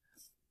these?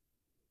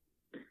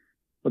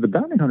 Well, the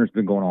Bounty Hunter's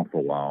been going on for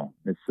a while.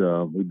 It's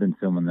we've been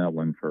filming that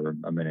one for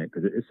a minute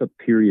because it's a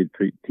period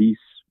piece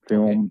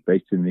film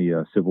based in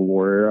the Civil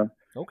War era.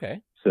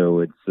 Okay. So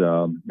it's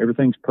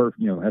everything's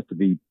perfect. Has to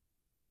be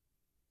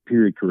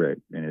period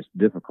correct, and it's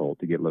difficult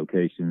to get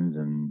locations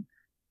and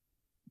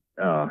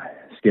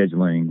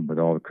scheduling with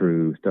all the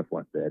crew, stuff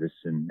like that.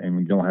 And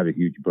we don't have a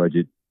huge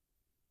budget.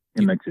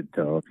 It makes it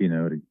tough,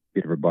 to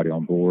get everybody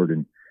on board.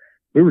 And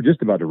we were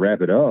just about to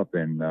wrap it up,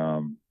 and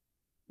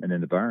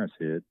then the virus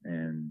hit,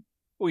 and.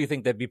 Well, you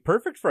think that'd be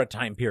perfect for a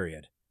time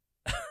period,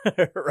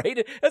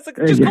 right? That's like,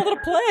 just call it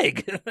a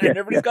plague, and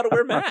everybody's got to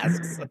wear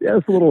masks. Yeah,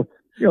 it's a little,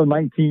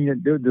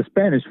 19. The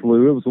Spanish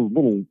flu. It was a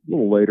little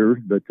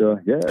later, but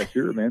yeah,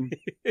 sure, man.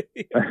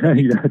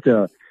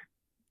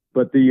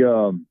 But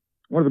the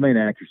one of the main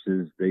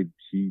actresses,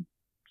 she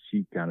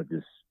kind of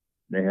just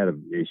they had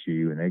an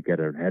issue, and they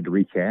had to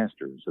recast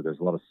her. So there's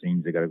a lot of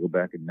scenes they got to go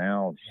back and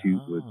now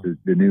shoot with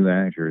the new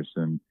actress,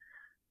 and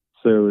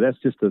so that's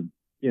just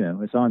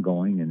it's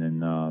ongoing. And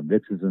then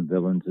Vixens and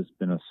Villains, it's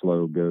been a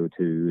slow go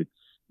too.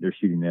 They're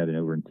shooting that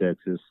over in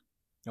Texas.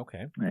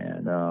 Okay.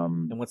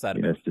 And what's that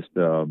about? It's just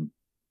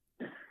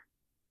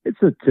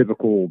it's a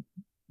typical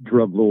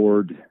drug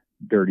lord,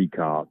 dirty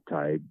cop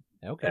type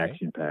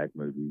action-packed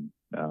movie.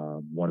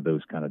 One of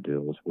those kind of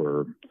deals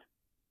where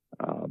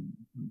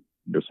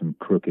there's some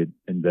crooked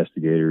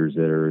investigators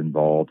that are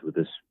involved with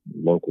this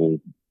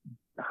local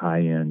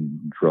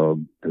high-end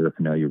drug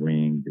paraphernalia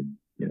ring. And,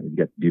 you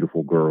got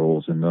beautiful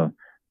girls and the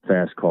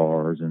fast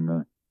cars and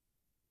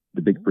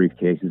the big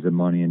briefcases of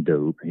money and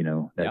dope,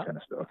 that kind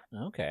of stuff.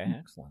 Okay,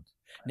 excellent.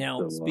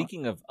 Now,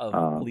 speaking of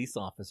police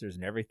officers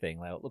and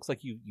everything, it looks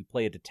like you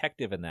play a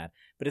detective in that,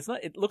 but it's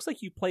not. It looks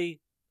like you play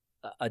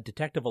a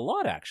detective a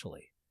lot,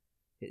 actually.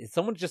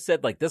 Someone just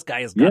said, like, this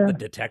guy has got the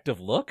detective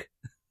look.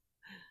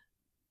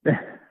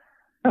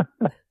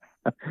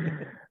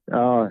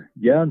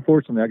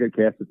 Unfortunately, I get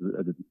cast as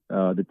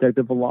a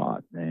detective a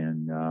lot,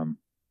 and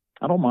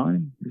I don't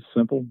mind. It's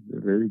simple.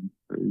 Very,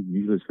 very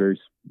usually it's very,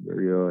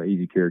 very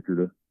easy character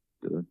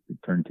to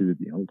turn to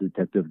the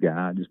detective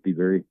guy. Just be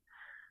very,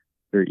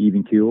 very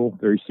even keel,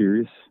 very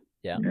serious.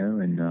 Yeah.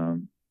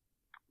 And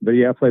but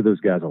yeah, I play those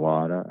guys a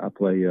lot. I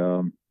play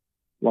a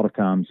lot of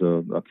times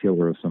a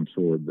killer of some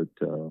sort, but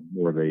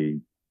more of a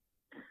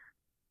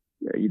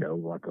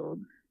like a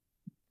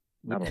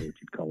I don't know what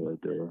you'd call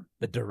it.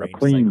 The deranged a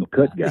clean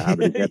psychopath. cut guy,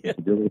 but he happens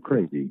to be a little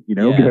crazy.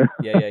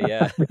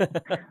 Yeah.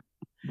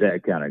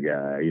 That kind of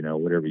guy,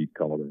 whatever you'd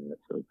call it.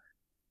 So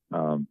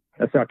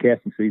that's how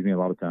casting sees me a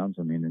lot of times.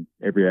 I mean,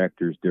 every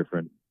actor is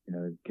different.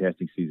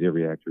 Casting sees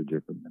every actor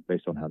different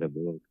based on how they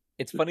look.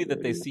 It's funny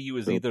that they see you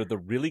as either the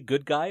really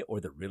good guy or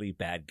the really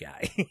bad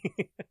guy.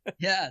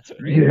 Yeah, it's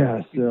great.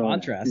 Yeah, so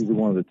contrast. either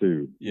one of the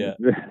two. Yeah.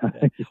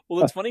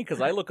 Well, it's funny because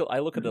I look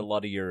at a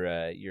lot of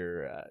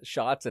your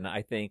shots, and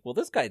I think, well,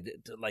 this guy,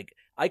 like,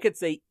 I could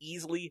say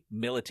easily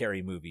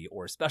military movie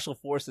or special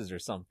forces or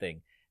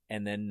something,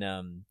 and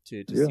then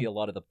to see a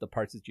lot of the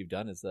parts that you've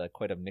done is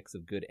quite a mix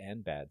of good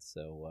and bad.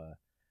 So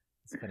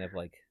it's kind of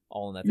like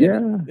all in that.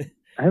 Yeah,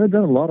 I haven't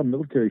done a lot of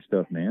military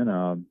stuff,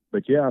 man.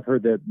 But yeah, I've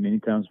heard that many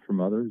times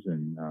from others,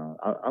 and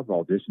I've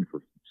auditioned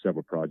for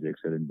several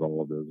projects that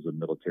involved it was a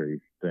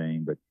military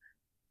thing. But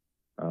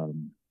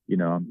you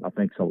know, I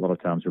think a lot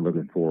of times they're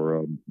looking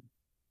for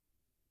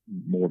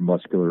more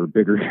muscular,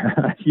 bigger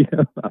guys. You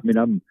know, I mean,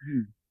 I'm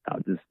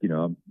just, you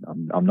know,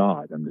 I'm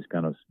not. I'm just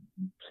kind of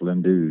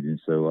slim dude, and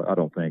so I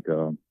don't think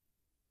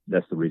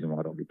that's the reason why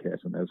I don't get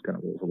cast in those kind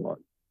of roles a lot.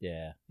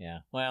 Yeah.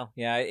 Well,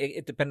 yeah.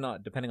 It depending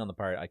on the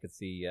part, I could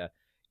see,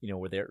 you know,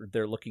 where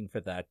they're looking for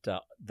that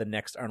the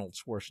next Arnold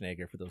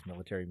Schwarzenegger for those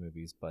military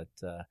movies. But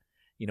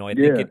you know, I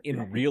think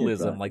in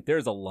realism, like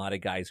there's a lot of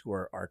guys who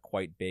are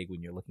quite big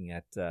when you're looking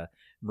at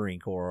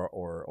Marine Corps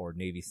or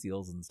Navy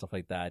SEALs and stuff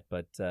like that.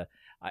 But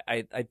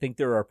I think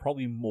there are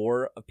probably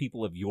more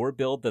people of your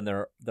build than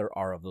there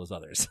are of those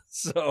others.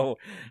 So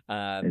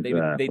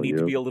they need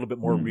to be a little bit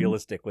more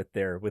realistic with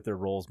their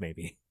roles,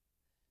 maybe.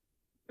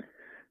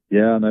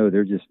 Yeah, no,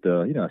 they're just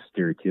you know,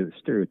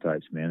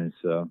 stereotypes, man.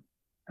 It's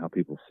how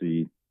people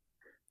see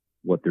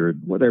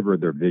whatever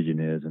their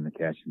vision is, and the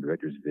casting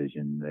director's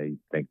vision they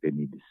think they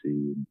need to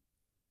see.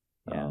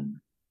 Yeah.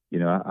 You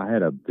know, I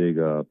had a big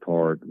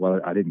part. Well,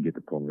 I didn't get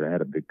the part. I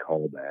had a big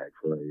callback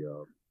for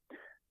a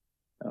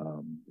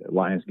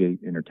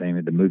Lionsgate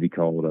Entertainment, the movie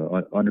called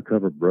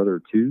Undercover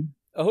Brother 2.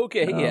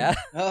 Okay, yeah.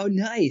 Oh,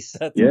 nice.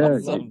 That's yeah,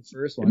 awesome.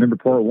 First one. Remember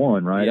part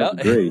 1, right? Yeah.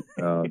 That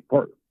was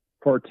great.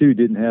 Part 2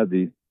 didn't have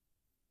the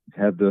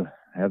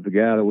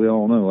guy that we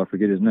all know. I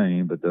forget his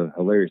name, but the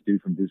hilarious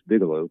dude from Deuce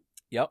Bigelow.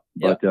 Yep.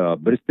 But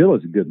it still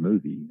is a good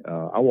movie.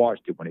 I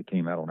watched it when it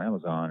came out on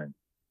Amazon,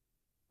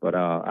 but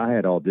I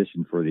had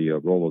auditioned for the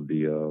role of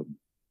the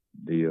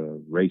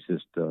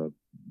racist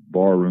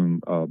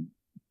barroom,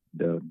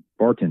 the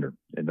bartender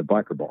in the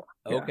biker bar.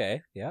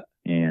 Okay. Yeah.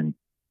 And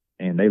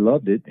they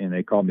loved it, and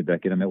they called me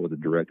back in. I met with the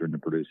director and the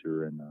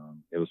producer, and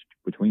it was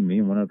between me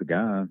and one other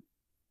guy.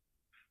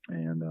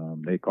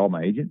 And they called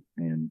my agent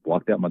and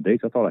blocked out my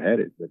dates. I thought I had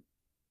it, but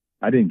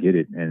I didn't get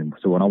it. And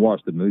so when I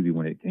watched the movie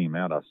when it came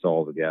out, I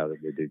saw the guy that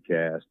they did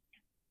cast,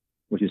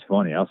 which is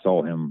funny. I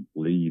saw him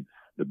leave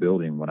the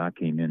building when I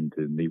came in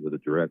to meet with the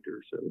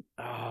director. So,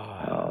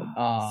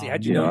 see,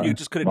 how'd you know? You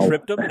just could have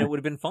tripped him, and it would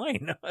have been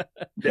fine.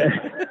 yeah,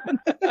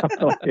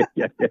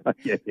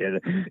 he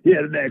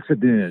had an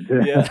accident.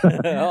 Yeah.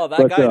 Oh,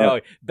 that guy, no,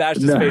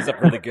 bashed his face up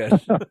really good.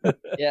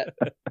 Yeah.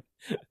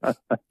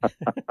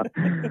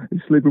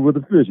 He's sleeping with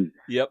the fishes.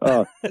 Yep.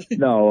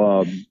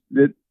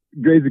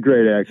 Gray's a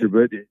great actor,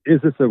 but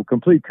it's just a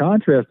complete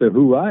contrast to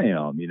who I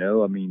am. You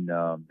know, I mean,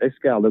 this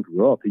guy looked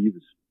rough. He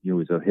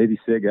was a heavy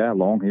set guy,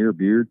 long hair,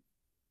 beard.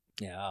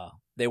 Yeah,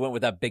 they went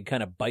with that big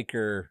kind of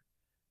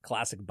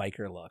classic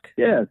biker look.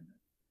 Yeah.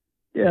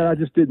 I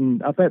just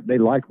didn't. I thought they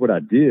liked what I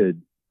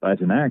did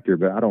as an actor,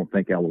 but I don't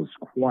think I was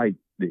quite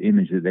the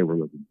image that they were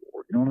looking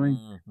for. You know what I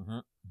mean? Mm-hmm.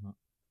 Mm-hmm.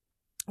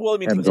 Well, I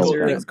mean,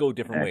 things go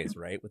different ways,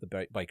 right? With the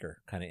biker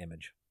kind of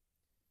image.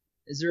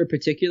 Is there a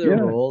particular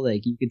role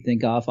like you could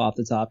think off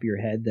the top of your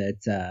head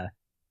that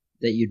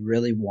you'd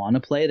really want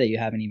to play that you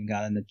haven't even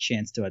gotten the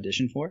chance to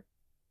audition for?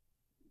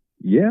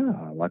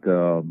 Yeah, like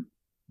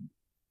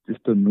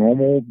just a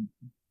normal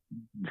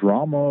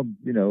drama,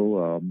 you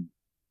know,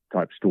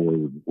 type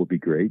story would be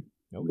great.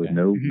 Okay. With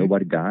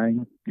nobody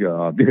dying. You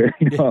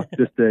know,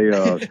 just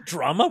a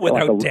drama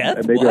without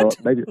death.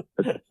 Maybe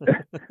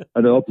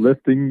an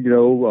uplifting, you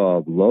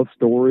know, love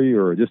story,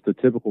 or just a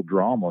typical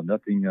drama.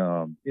 Nothing,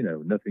 you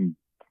know, nothing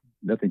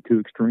too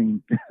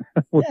extreme.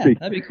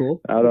 That'd be cool.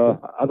 I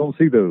don't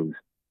see those.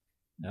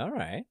 All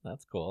right,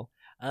 that's cool.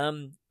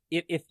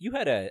 If you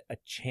had a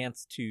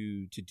chance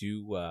to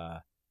do,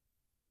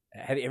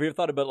 have you ever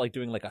thought about like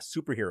doing like a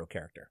superhero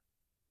character?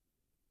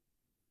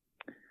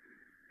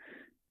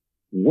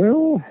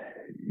 Well,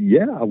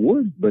 yeah, I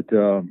would, but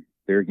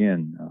there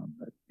again,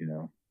 you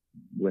know,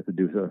 we have to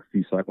do a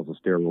few cycles of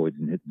steroids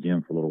and hit the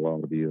gym for a little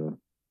while to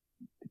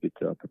get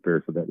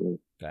prepared for that role.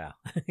 Yeah,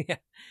 yeah.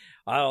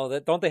 Oh,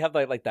 don't they have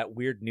like that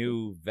weird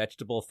new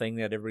vegetable thing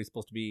that everybody's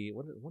supposed to be?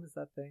 What is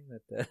that thing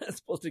that's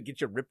supposed to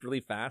get you ripped really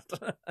fast?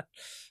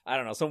 I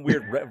don't know, some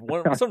weird fruit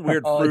it's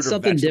or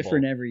something vegetable.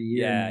 Different every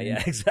year. Yeah, man.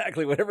 yeah,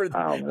 exactly. Whatever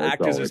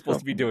actors are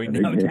supposed to be doing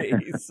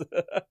nowadays.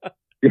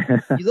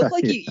 You look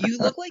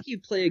like you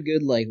play a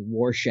good like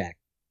Rorschach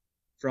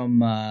from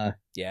from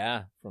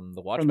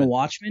the Watchmen. From the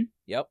Watchmen.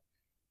 Yep.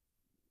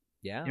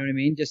 Yeah. You know what I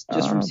mean? Just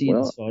from seeing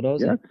his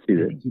photos. Yeah, I can see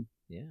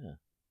that.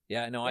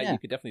 Yeah. No, you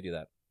could definitely do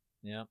that.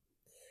 Yeah.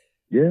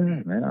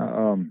 Yeah,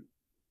 man.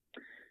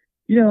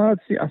 You know,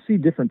 I see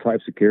different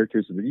types of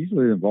characters, but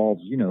usually it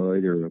involves, you know,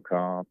 either a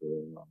cop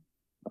or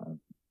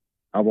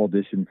I've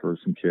auditioned for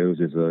some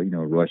shows as a, you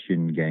know,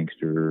 Russian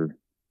gangster.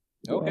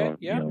 Okay,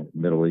 yeah.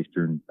 Middle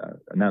Eastern,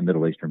 not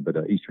Middle Eastern, but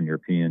Eastern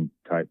European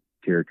type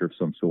character of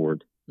some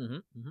sort.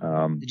 Mm-hmm,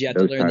 mm-hmm. Did you have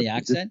to learn the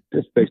accent?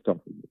 Just based off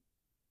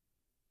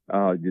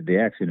of the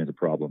accent is a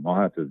problem.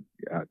 I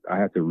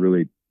have to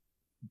really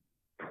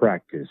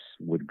practice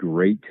with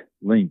great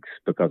links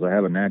because I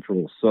have a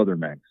natural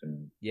Southern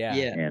accent. Yeah.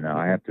 And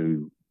I have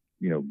to,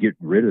 get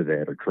rid of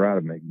that or try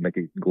to make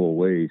it go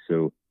away.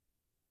 So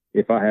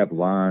if I have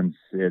lines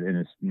and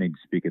it's need to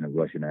speak in a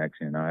Russian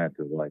accent, I have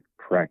to like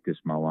practice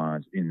my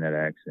lines in that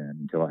accent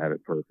until I have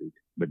it perfect.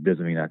 But it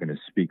doesn't mean I can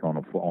just speak on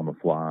the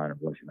fly in a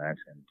Russian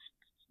accent.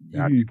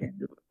 I just can't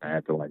do it. I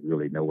have to like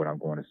really know what I'm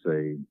going to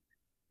say,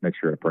 make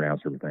sure I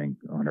pronounce everything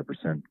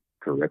 100%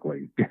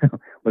 correctly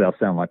without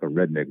sounding like a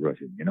redneck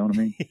Russian. You know what I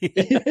mean?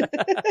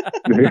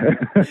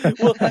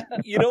 Well,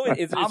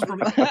 it's I'm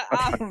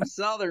from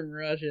Southern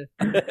Russia.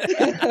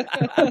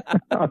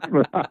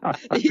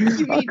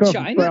 You mean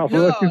China?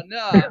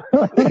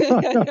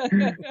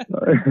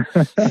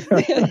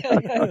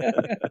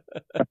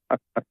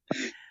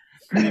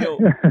 No.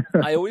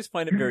 I always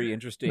find it very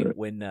interesting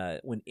when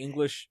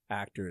English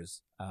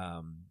actors,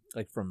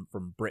 like from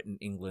Britain,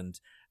 England,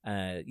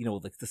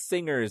 like the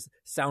singers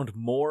sound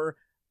more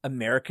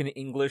American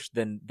English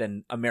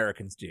than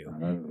Americans do,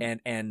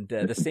 and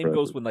the same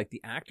goes when like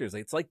the actors.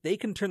 It's like they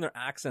can turn their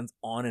accents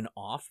on and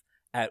off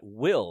at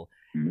will,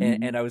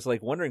 and I was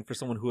like wondering for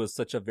someone who has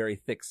such a very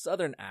thick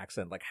Southern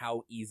accent, like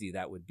how easy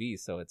that would be.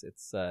 So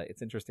it's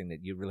interesting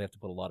that you really have to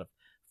put a lot of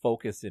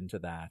focus into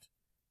that.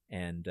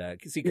 And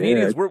see,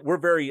 Canadians, we're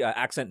very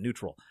accent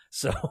neutral,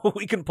 so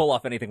we can pull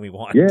off anything we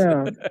want.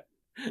 Yeah,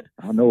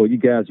 I know you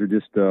guys are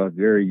just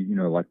very,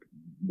 like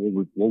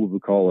what we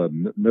would call a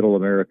middle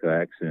America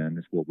accent.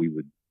 Is what we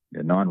would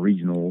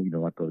non-regional,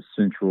 like a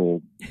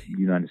central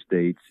United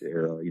States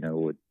era.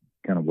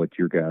 Kind of what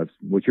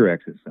your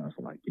accent sounds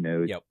like.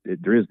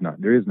 There is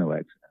no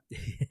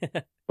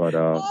accent. But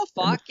oh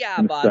fuck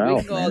yeah, bud! South, we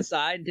can go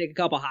outside and take a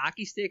couple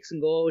hockey sticks and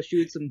go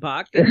shoot some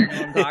puck. You know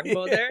what I'm talking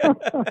about there?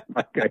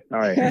 Okay, all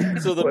right.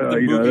 So the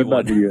movie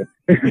one.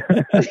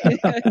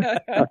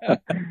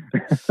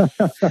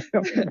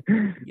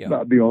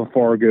 Not be on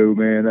Fargo,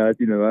 man. I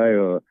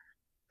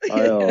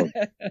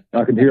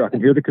can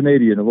hear the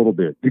Canadian a little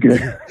bit.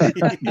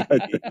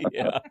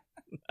 Yeah.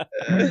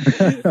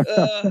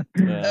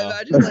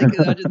 Imagine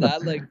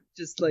that, like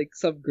just like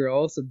some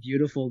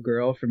beautiful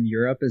girl from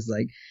Europe is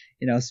like,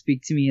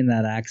 speak to me in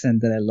that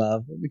accent that I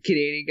love. The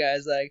Canadian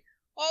guy's like,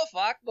 oh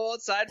fuck, go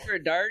outside for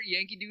a dart,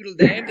 Yankee Doodle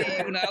Dandy,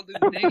 and I'll do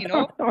the thing,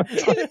 Oh,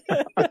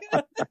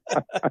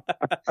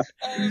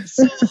 I'm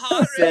so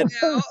hot right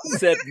now.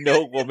 Said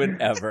no woman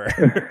ever.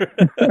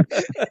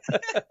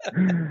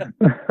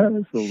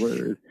 That's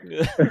hilarious.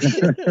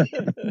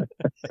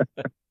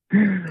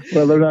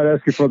 Well, they're not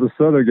asking for the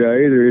Southern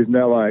guy either. He's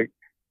not like,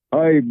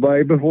 hey,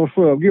 baby, what's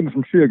up? Give me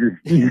some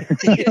sugar.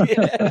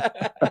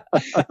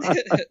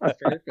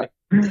 Perfect.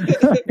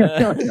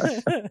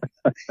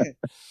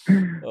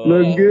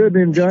 Looking good,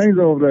 them James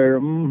over there.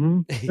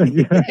 Mm-hmm.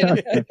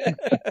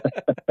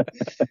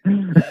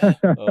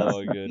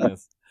 Oh,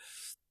 goodness.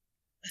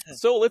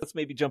 So let's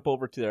maybe jump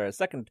over to our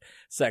second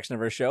section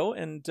of our show,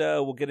 and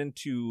we'll get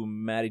into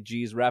Matty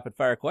G's rapid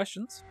fire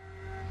questions.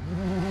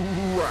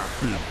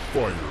 Rapid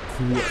fire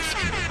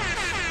question.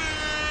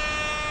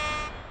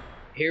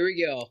 Here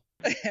we go.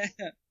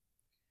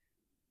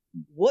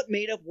 What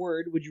made up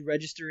word would you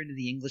register into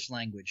the English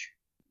language?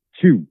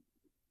 Shoob.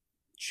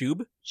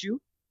 Shoob? Shoob?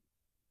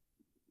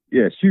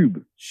 Yeah,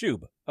 shoob.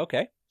 Shoob.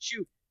 Okay.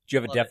 Shoob. Do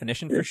you have a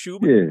definition for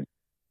shoob? Yeah.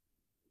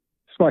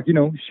 It's like,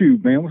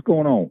 shoob, man. What's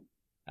going on?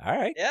 All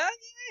right. Yeah.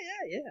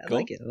 Cool. I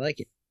like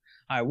it.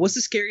 All right. What's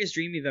the scariest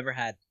dream you've ever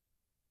had?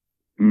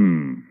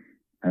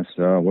 That's,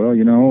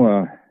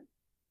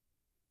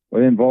 it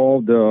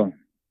involved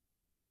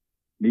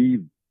me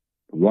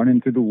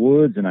running through the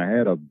woods, and I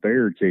had a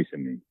bear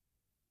chasing me,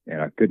 and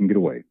I couldn't get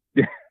away.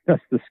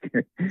 That's the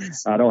scary.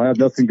 I don't have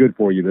nothing good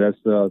for you, but that's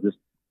just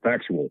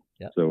factual.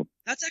 Yep. So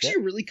that's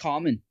actually really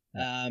common.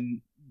 A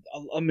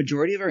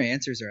majority of our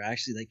answers are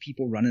actually like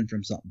people running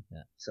from something.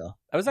 Yeah. So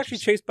I was actually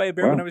chased by a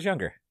bear when I was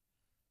younger.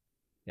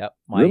 Yep.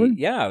 Really?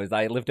 Yeah.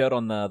 I lived out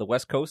on the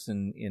West Coast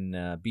in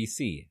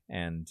BC,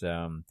 and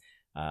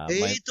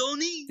hey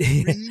Tony,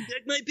 bring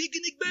back my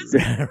picnic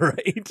basket.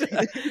 Right.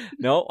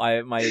 No,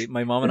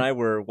 my mom and I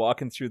were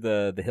walking through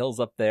the hills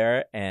up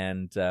there,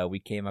 and we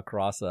came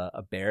across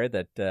a bear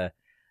that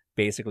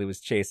basically was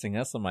chasing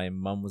us, and my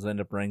mom was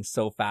ended up running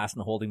so fast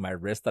and holding my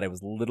wrist that I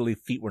was literally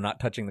feet were not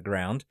touching the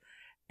ground,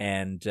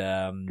 and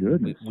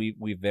we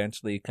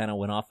eventually kind of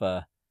went off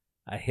a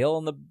hill,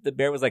 and the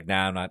bear was like,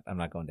 "Nah, I'm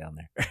not going down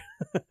there."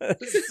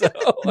 So,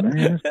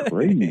 man, that's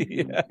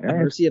crazy. Yeah.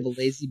 Mercy of a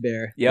lazy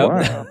bear. Yep.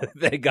 Wow.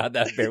 Thank God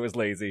that bear was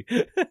lazy.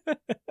 All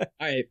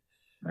right.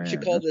 We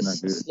should call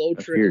this slow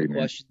trickle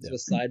questions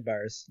with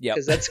sidebars. Yeah.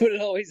 Because that's what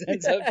it always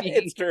ends up being.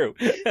 It's true.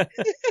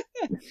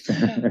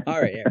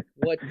 All right, Eric.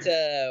 What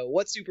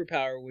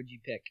superpower would you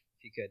pick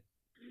if you could?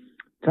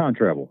 Time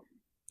travel.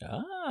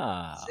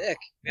 Ah. Sick.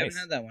 We Nice. haven't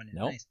had that one yet.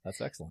 No, Nice.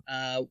 that's excellent.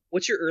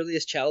 What's your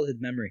earliest childhood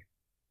memory?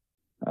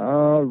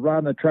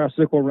 Riding a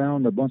tricycle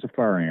around a bunch of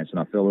fire ants, and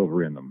I fell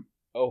over in them.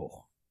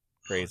 Oh,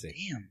 crazy.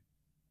 Oh,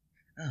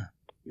 damn.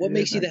 What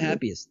makes you the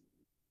happiest?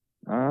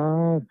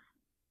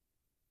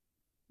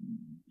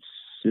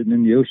 Sitting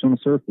in the ocean on a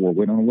surfboard,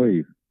 waiting on a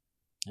wave.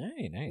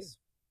 Hey, nice.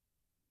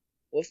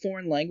 What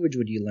foreign language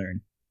would you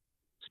learn?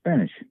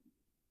 Spanish.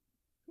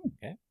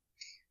 Okay.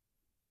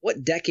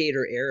 What decade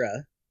or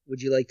era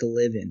would you like to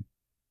live in?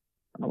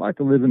 I like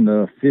to live in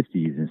the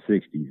 50s and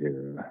 60s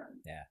era.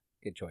 Yeah,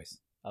 good choice.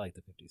 I like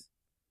the 50s.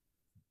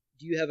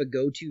 Do you have a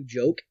go-to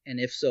joke? And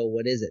if so,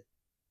 what is it?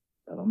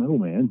 I don't know,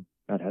 man.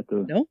 I'd have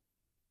to. No?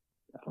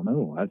 I don't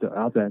know.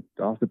 I'll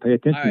have to pay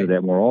attention to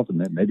that more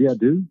often. Maybe I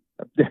do.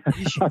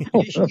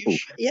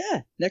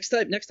 Yeah. Next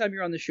time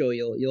you're on the show,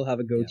 you'll have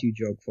a go-to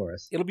joke for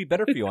us. It'll be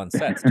better for you on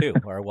sets too,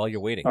 or while you're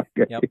waiting.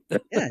 Okay. Yep.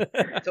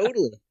 Yeah,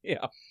 totally.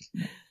 Yeah.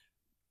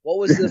 What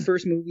was the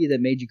first movie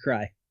that made you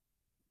cry?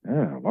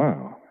 Oh,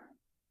 wow.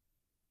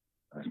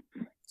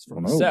 It's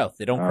from the South.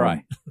 They don't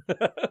cry.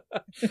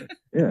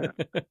 Yeah.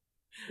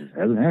 It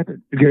hasn't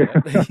happened. It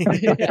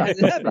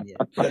hasn't happened yet.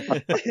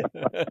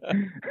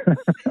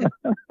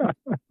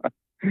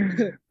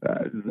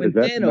 When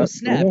Thanos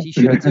snapped, he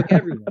should have took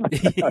everyone.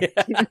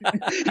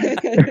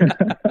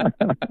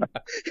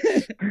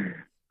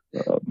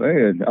 Oh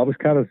man, I was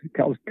kind of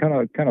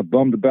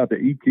bummed about the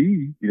ET.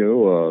 You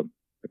know,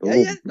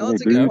 no,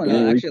 it's a good one.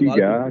 Actually, a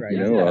lot of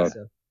people cried.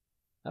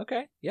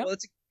 Okay, yeah. Well,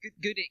 it's a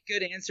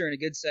good answer and a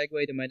good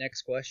segue to my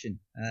next question.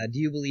 Do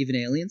you believe in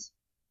aliens?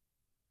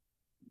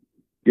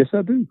 Yes,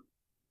 I do.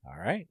 All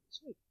right.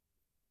 Sweet.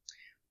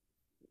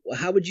 Well,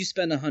 how would you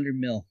spend $100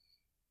 million?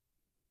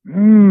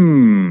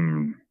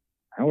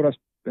 How would I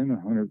spend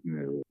 $100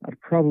 million? I'd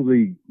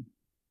probably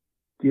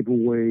give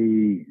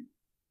away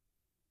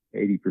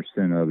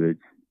 80% of it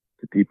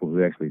to people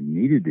who actually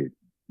needed it,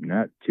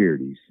 not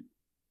charities,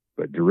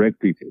 but direct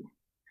people.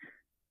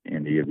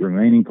 And the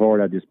remaining part,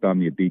 I'd just buy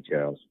me a beach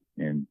house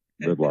and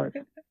live life.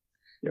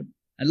 Yep.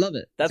 I love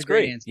it. That's a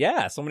great great. answer.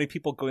 Yeah, so many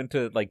people go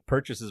into like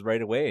purchases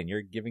right away, and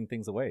you're giving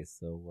things away.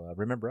 So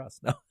remember us.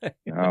 No.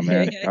 Oh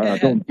man, you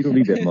don't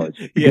need that much.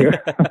 Yeah.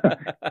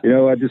 You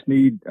know, I just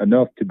need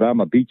enough to buy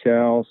my beach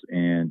house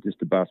and just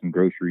to buy some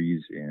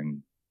groceries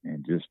and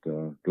just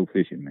go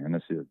fishing, man.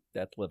 That's it.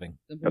 That's living.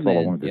 That's all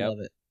I want to do. I love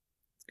it.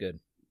 It's good.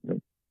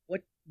 Yep.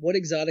 What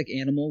exotic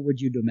animal would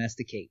you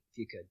domesticate if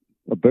you could?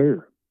 A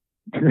bear.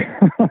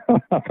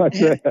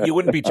 You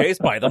wouldn't be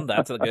chased by them.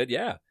 That's a good,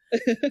 yeah.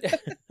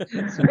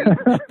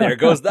 There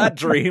goes that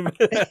dream.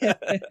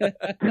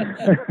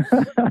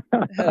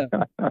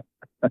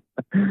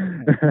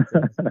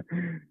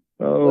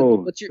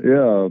 Oh,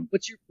 yeah.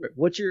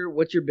 What's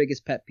your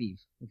biggest pet peeve?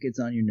 What gets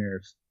on your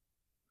nerves?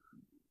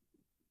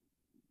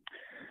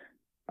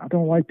 I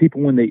don't like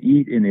people when they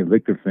eat and they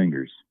lick their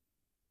fingers.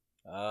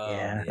 Oh,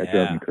 yeah. That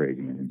drives me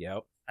crazy, man.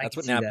 Yep. That's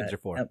what napkins are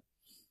for.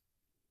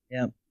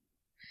 Yep.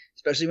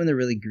 Especially when they're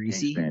really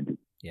greasy.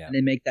 Yeah. And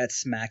they make that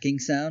smacking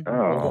sound.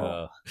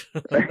 Oh.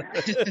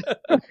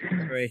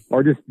 Right.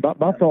 Or just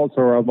my thoughts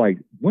are, I'm like,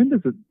 when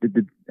does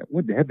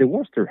have they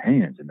washed their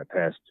hands in the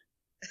past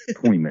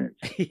 20 minutes?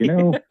 You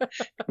know,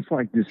 it's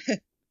like just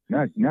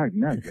not.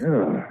 It's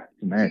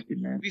nasty,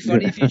 man. It'd be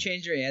funny if you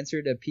change your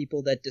answer to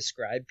people that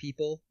describe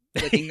people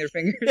licking their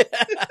fingers.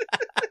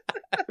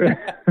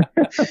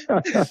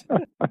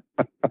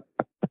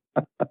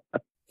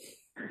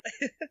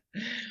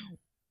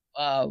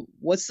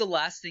 What's the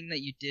last thing that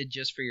you did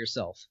just for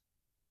yourself?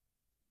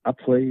 I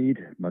played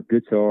my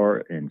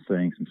guitar and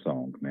sang some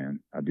songs, man.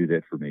 I do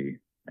that for me.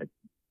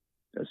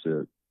 That's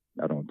it.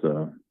 I don't.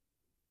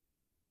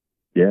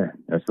 Yeah,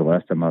 that's the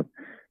last time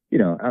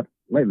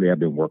lately I've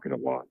been working a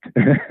lot,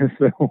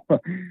 so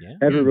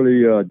haven't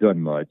really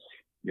done much.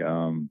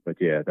 But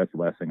yeah, that's the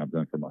last thing I've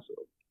done for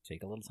myself.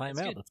 Take a little time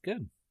out. That's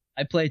good.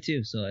 I play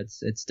too, so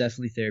it's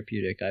definitely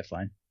therapeutic, I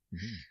find.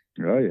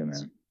 Mm-hmm. Oh yeah,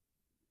 man.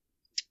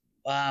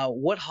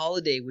 What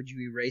holiday would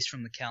you erase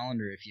from the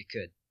calendar if you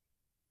could?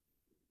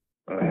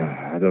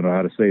 I don't know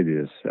how to say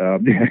this.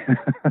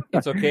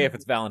 It's okay if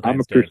it's Valentine's I'm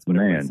a Day. Christian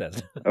man.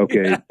 Says.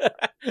 Okay.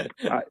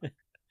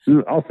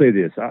 I'll say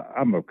this.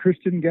 I'm a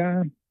Christian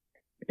guy,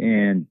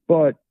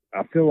 but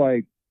I feel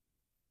like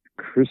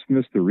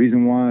Christmas, the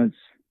reason why it's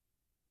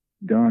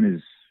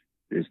done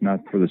is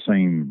not for the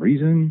same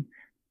reason.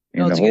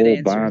 And the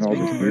whole buying all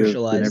the gifts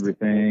and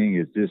everything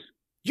is just,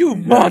 you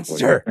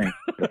monster. I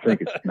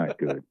think it's not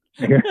good.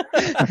 You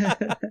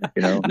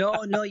know?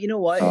 No. You know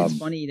what? It's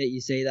funny that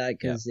you say that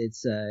because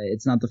it's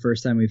not the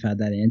first time we've had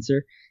that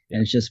answer,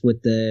 and it's just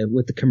with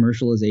the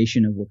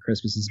commercialization of what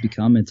Christmas has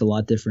become, it's a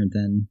lot different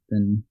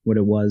than what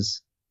it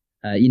was,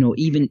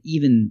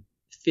 even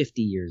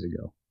 50 years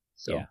ago.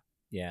 So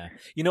yeah.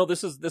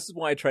 This is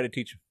why I try to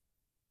teach.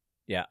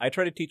 Yeah, I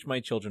try to teach my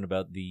children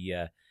about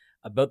the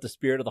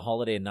spirit of the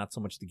holiday and not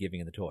so much the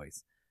giving of the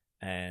toys.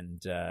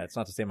 And it's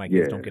not to say my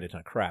kids don't get a ton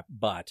of crap,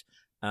 but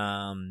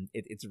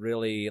it's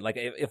really like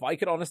if I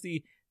could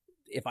honestly,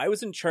 if I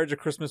was in charge of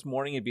Christmas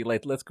morning, it'd be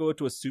like, let's go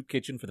to a soup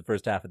kitchen for the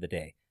first half of the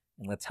day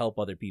and let's help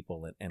other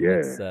people and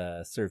Yeah.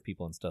 let's serve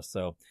people and stuff.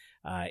 So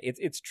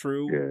it's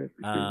true. Yeah,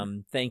 for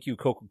sure. Thank you,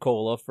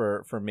 Coca-Cola,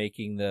 for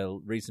making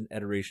the recent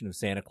iteration of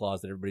Santa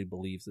Claus that everybody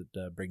believes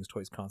that brings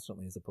toys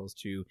constantly, as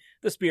opposed to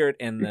the spirit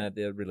and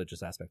the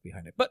religious aspect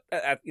behind it. But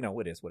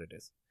it is what it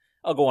is.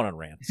 I'll go on a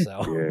rant.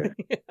 So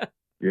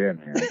Yeah,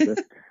 man.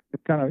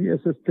 It's kind of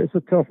it's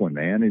a tough one,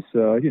 man. It's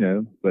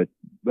but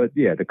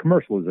yeah, the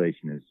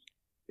commercialization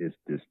is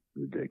just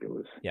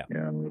ridiculous. Yeah.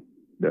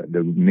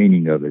 The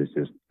meaning of it is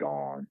just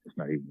gone. It's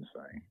not even the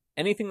same.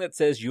 Anything that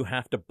says you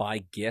have to buy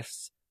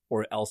gifts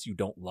or else you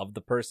don't love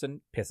the person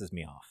pisses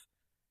me off.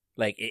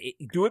 Like,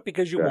 do it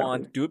because you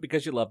want, do it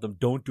because you love them.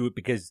 Don't do it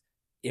because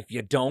if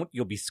you don't,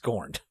 you'll be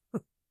scorned.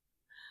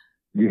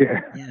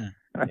 Yeah. Yeah.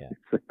 That's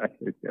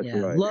Yeah.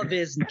 right. Love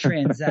isn't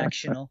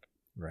transactional.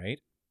 Right?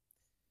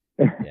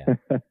 Yeah.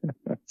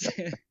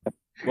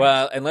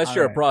 Well, unless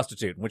you're a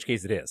prostitute, in which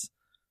case it is.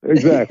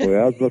 Exactly.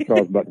 That's what I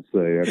was about to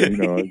say. I mean,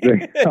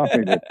 That's what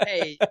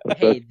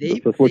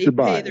they you're pay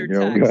buying. their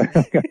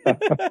taxes.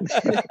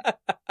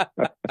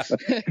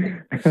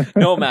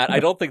 No, Matt, I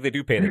don't think they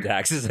do pay the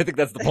taxes. I think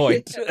that's the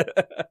point.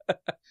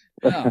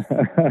 Oh,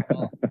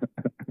 well,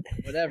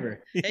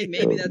 whatever. Hey,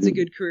 maybe that's a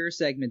good career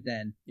segment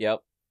then.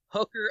 Yep.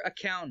 Hooker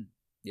accountant.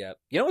 Yep.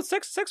 You know what?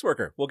 Sex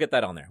worker. We'll get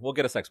that on there. We'll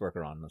get a sex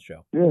worker on the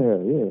show.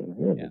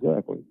 Yeah,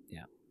 exactly.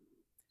 Yeah.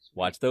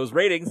 Watch those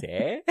ratings,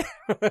 eh?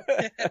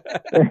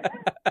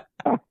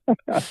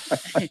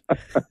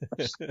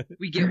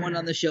 We get one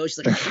on the show. She's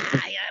like,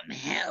 "Hi, I'm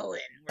Helen.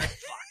 We're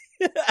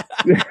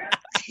fucked."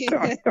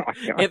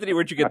 Anthony,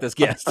 where'd you get this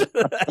guest?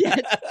 Yeah,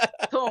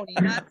 Tony,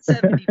 not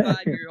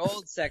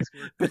 75-year-old sex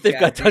worker. But they've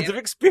got tons of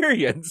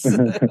experience.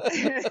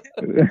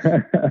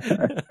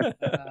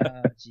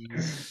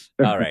 Jeez.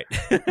 All right.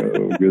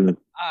 Oh, goodness.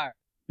 All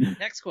right.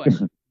 Next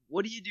question.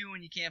 What do you do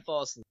when you can't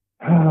fall asleep?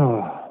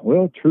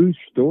 Well, true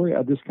story.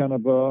 I just kind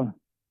of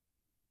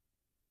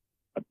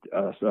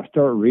I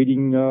started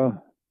reading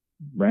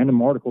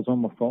random articles on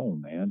my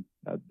phone, man.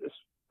 I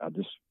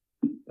just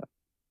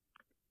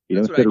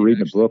instead of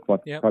reading a book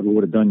like I probably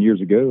would have done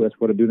years ago, that's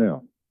what I do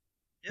now.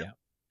 Yep. Yeah.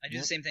 I do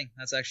the same thing.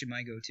 That's actually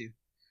my go-to.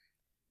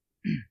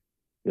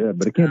 Yeah,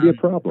 but it can't be a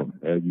problem.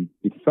 If you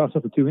find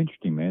something too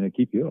interesting, man, it'll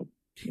keep you up.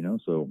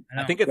 So I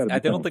don't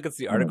think it's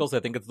the articles. I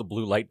think it's the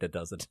blue light that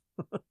does it.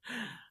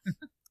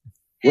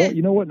 Well,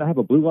 you know what? I have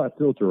a blue light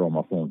filter on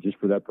my phone just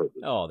for that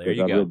purpose. Oh, there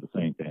you go. I read the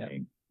same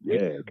thing.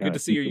 Yeah. Good to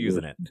see you're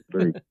using it.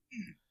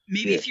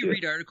 Maybe if you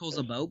read articles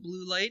about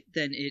blue light,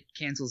 then it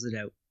cancels it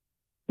out.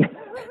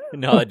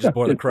 No, that just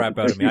bore the crap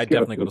out of me. I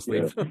definitely go to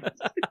sleep.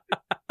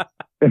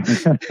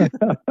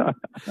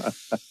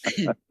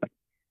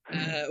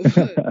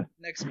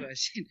 Next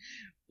question.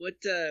 What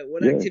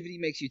activity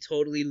makes you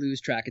totally lose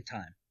track of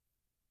time?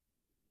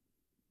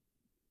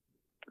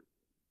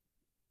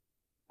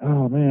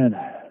 Oh, man.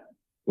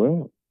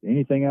 Well,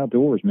 anything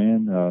outdoors,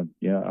 man.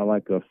 I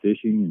like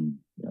fishing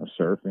and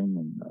surfing,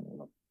 and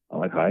I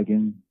like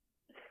hiking.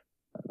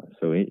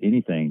 So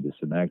anything,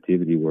 just an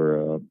activity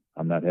where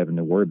I'm not having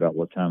to worry about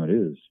what time it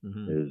is,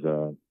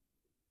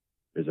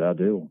 is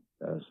ideal.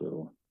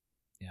 So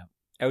yeah,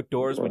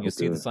 outdoors when you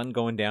see the sun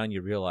going down,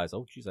 you realize,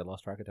 oh, geez, I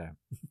lost track of time.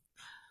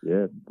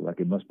 Yeah,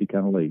 like it must be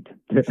kind of late.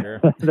 Sure,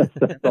 that's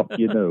all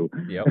you know.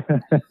 Yep.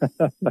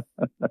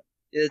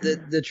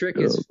 The trick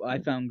is I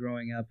found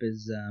growing up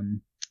is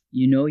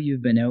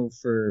you've been out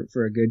for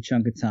a good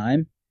chunk of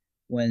time.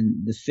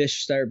 When the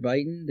fish start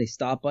biting, they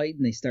stop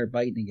biting, they start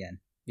biting again.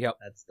 Yep.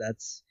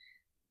 That's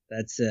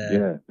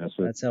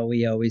how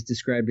we always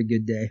described a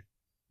good day.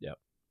 Yep.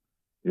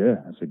 Yeah,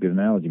 that's a good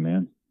analogy,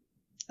 man.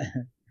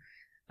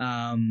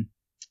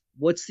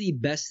 What's the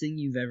best thing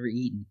you've ever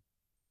eaten?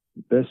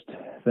 The best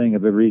thing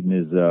I've ever eaten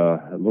is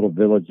a little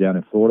village down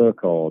in Florida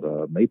called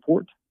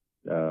Mayport.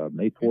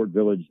 Mayport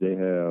Village, they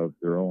have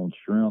their own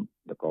shrimp.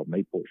 They're called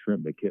Mayport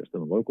shrimp. They catch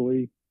them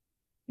locally.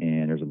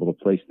 And there's a little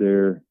place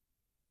there.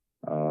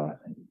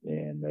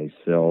 And they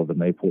sell the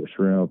Mayport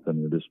shrimp, and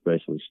they're just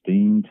specially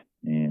steamed.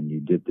 And you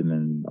dip them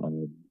in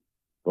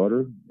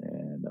butter.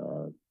 And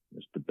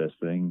it's the best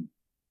thing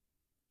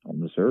on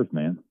this earth,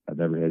 man. I've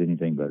never had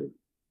anything better.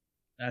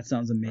 That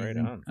sounds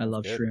amazing. Right on. I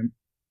love good. shrimp.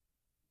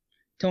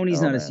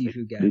 Tony's not a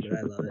seafood guy, but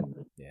I love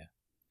it. Yeah.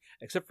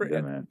 Except for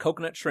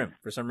coconut shrimp.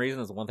 For some reason,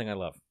 is the one thing I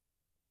love.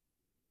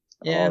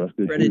 Yeah,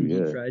 breaded,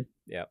 deep fried.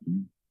 Yeah.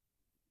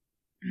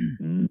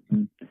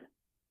 Mm-hmm.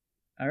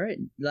 All right.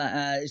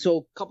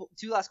 So,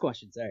 two last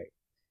questions. All right.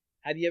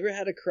 Have you ever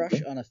had a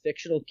crush on a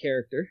fictional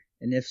character?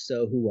 And if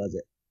so, who was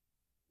it?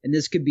 And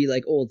this could be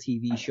like old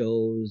TV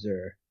shows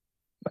or...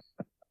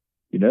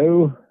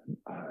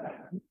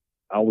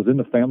 I was in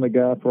the Family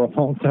Guy for a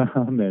long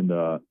time, and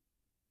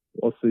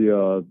what's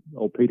the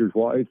old Peter's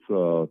wife?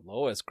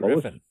 Lois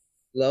Griffin.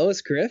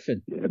 Lois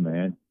Griffin. Yeah,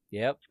 man.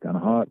 Yep. It's kind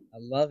of hot. I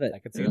love it. I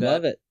can see that.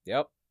 Love it.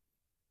 Yep.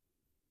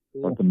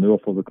 Cool. Like the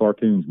MILF of the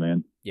cartoons,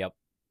 man. Yep.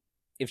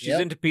 If she's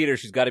into Peter,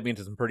 she's got to be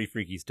into some pretty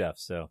freaky stuff,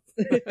 so.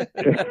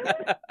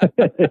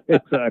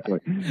 Exactly.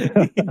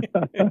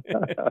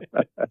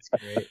 That's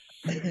great.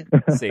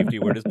 Safety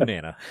word is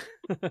banana.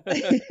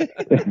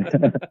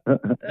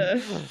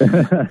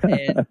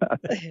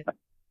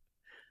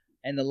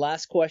 And the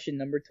last question,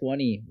 number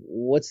 20.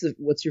 What's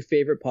your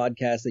favorite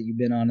podcast that you've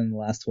been on in the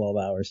last 12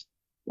 hours?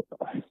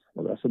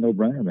 Well, that's a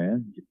no-brainer,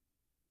 man.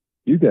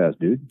 You guys,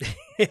 dude.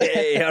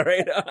 Hey, all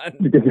right on.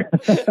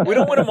 We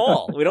don't win them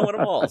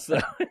all. So,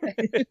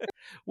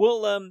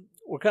 well,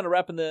 we're kind of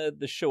wrapping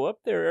the show up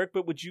there, Eric.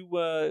 But would you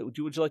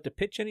like to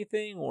pitch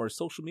anything or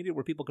social media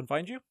where people can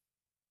find you?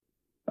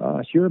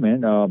 Sure,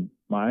 man.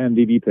 My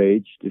IMDb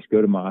page. Just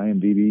go to my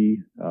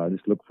IMDb.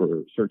 Just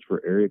search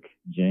for Eric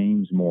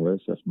James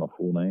Morris. That's my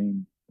full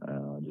name.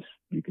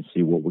 You can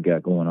see what we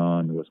got going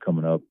on, what's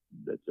coming up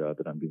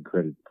that I'm getting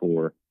credited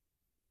for.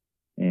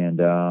 And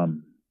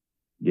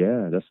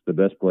yeah, that's the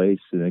best place.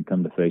 And then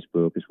come to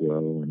Facebook as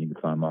well, and you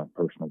can find my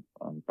personal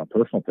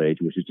page,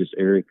 which is just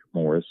Eric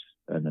Morris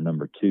and the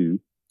number 2.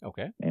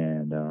 Okay.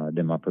 And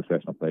then my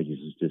professional page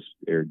is just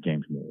Eric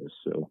James Morris.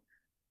 So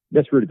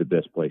that's really the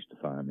best place to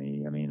find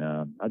me. I mean,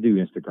 I do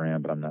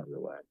Instagram, but I'm not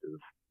real active.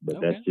 But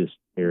Okay. That's just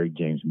Eric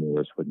James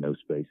Morris with no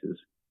spaces.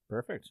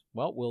 Perfect.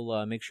 Well,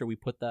 we'll make sure we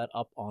put that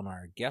up on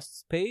our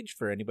guests page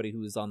for anybody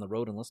who is on the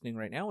road and listening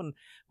right now and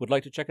would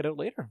like to check it out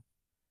later.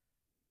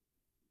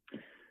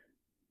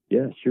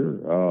 Yeah,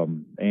 sure.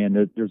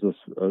 And there's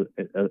an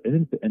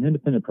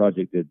independent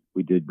project that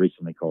we did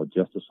recently called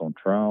Justice on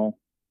Trial.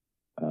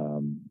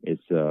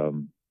 It's a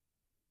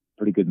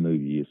pretty good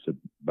movie. It's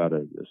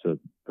a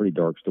pretty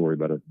dark story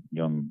about a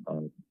young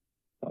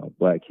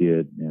black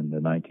kid in the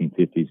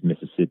 1950s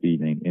Mississippi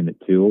named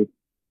Emmett Till.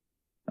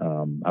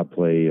 I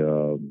play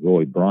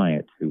Roy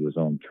Bryant, who was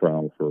on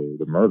trial for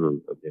the murder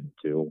of Emmett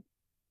Till,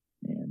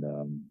 and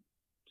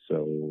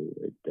so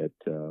that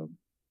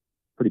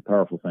pretty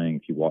powerful thing.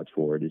 If you watch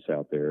for it, it's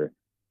out there.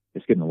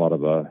 It's getting a lot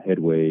of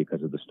headway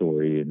because of the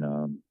story, and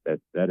the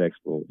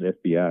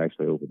FBI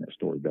actually opened that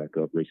story back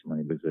up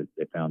recently because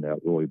they found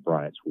out Roy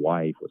Bryant's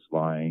wife was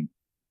lying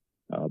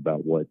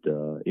about what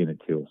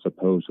Emmett Till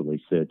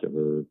supposedly said to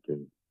her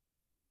to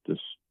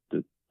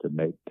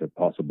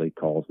possibly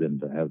cause them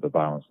to have the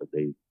violence that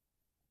they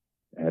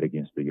had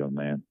against the young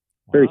man.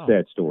 Wow. Very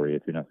sad story.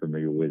 If you're not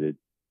familiar with it,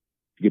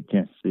 if you get a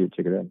chance to see it,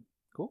 check it out.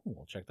 Cool.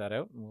 We'll check that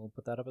out, and we'll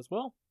put that up as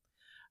well.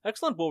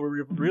 Excellent. Well,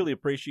 we really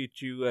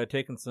appreciate you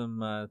taking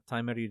some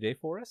time out of your day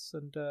for us,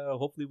 and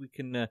hopefully we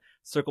can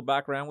circle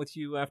back around with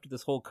you after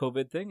this whole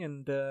COVID thing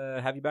and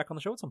have you back on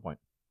the show at some point.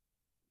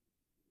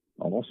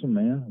 Awesome,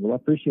 man. Well, I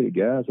appreciate it,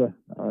 guys. I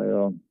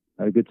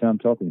had a good time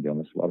talking to you on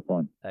this. A lot of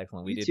fun.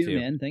 Excellent. We You did too,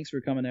 man. Thanks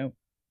for coming out.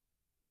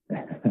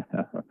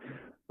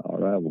 All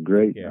right. Well,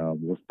 great. Yeah.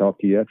 We'll talk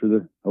to you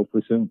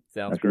hopefully soon.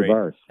 Sounds after great. The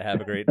virus.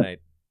 Have a great night.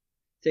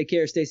 Take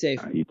care. Stay safe.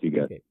 All right, you too,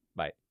 guys. Okay.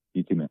 Bye.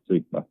 You too, man. See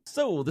you. Bye.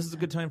 So this is a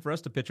good time for us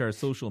to pitch our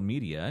social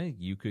media.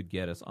 You could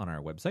get us on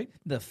our website,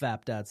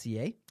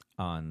 Thefap.ca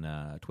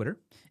on Twitter.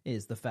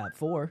 is the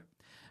Fap4,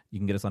 You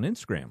can get us on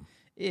Instagram.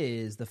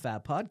 is the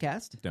Fap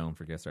Podcast, Don't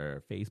forget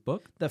our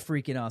Facebook. the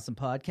Freaking Awesome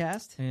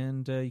Podcast,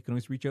 And you can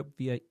always reach out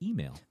via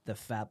email.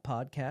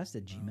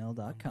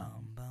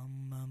 thefappodcast@gmail.com.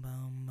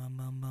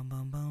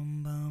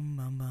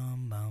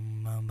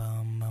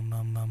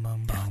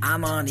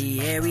 I'm on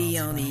the air, we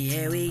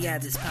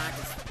got this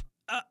podcast.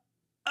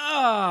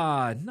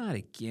 Not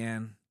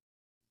again.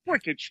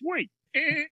 Wicked sweet.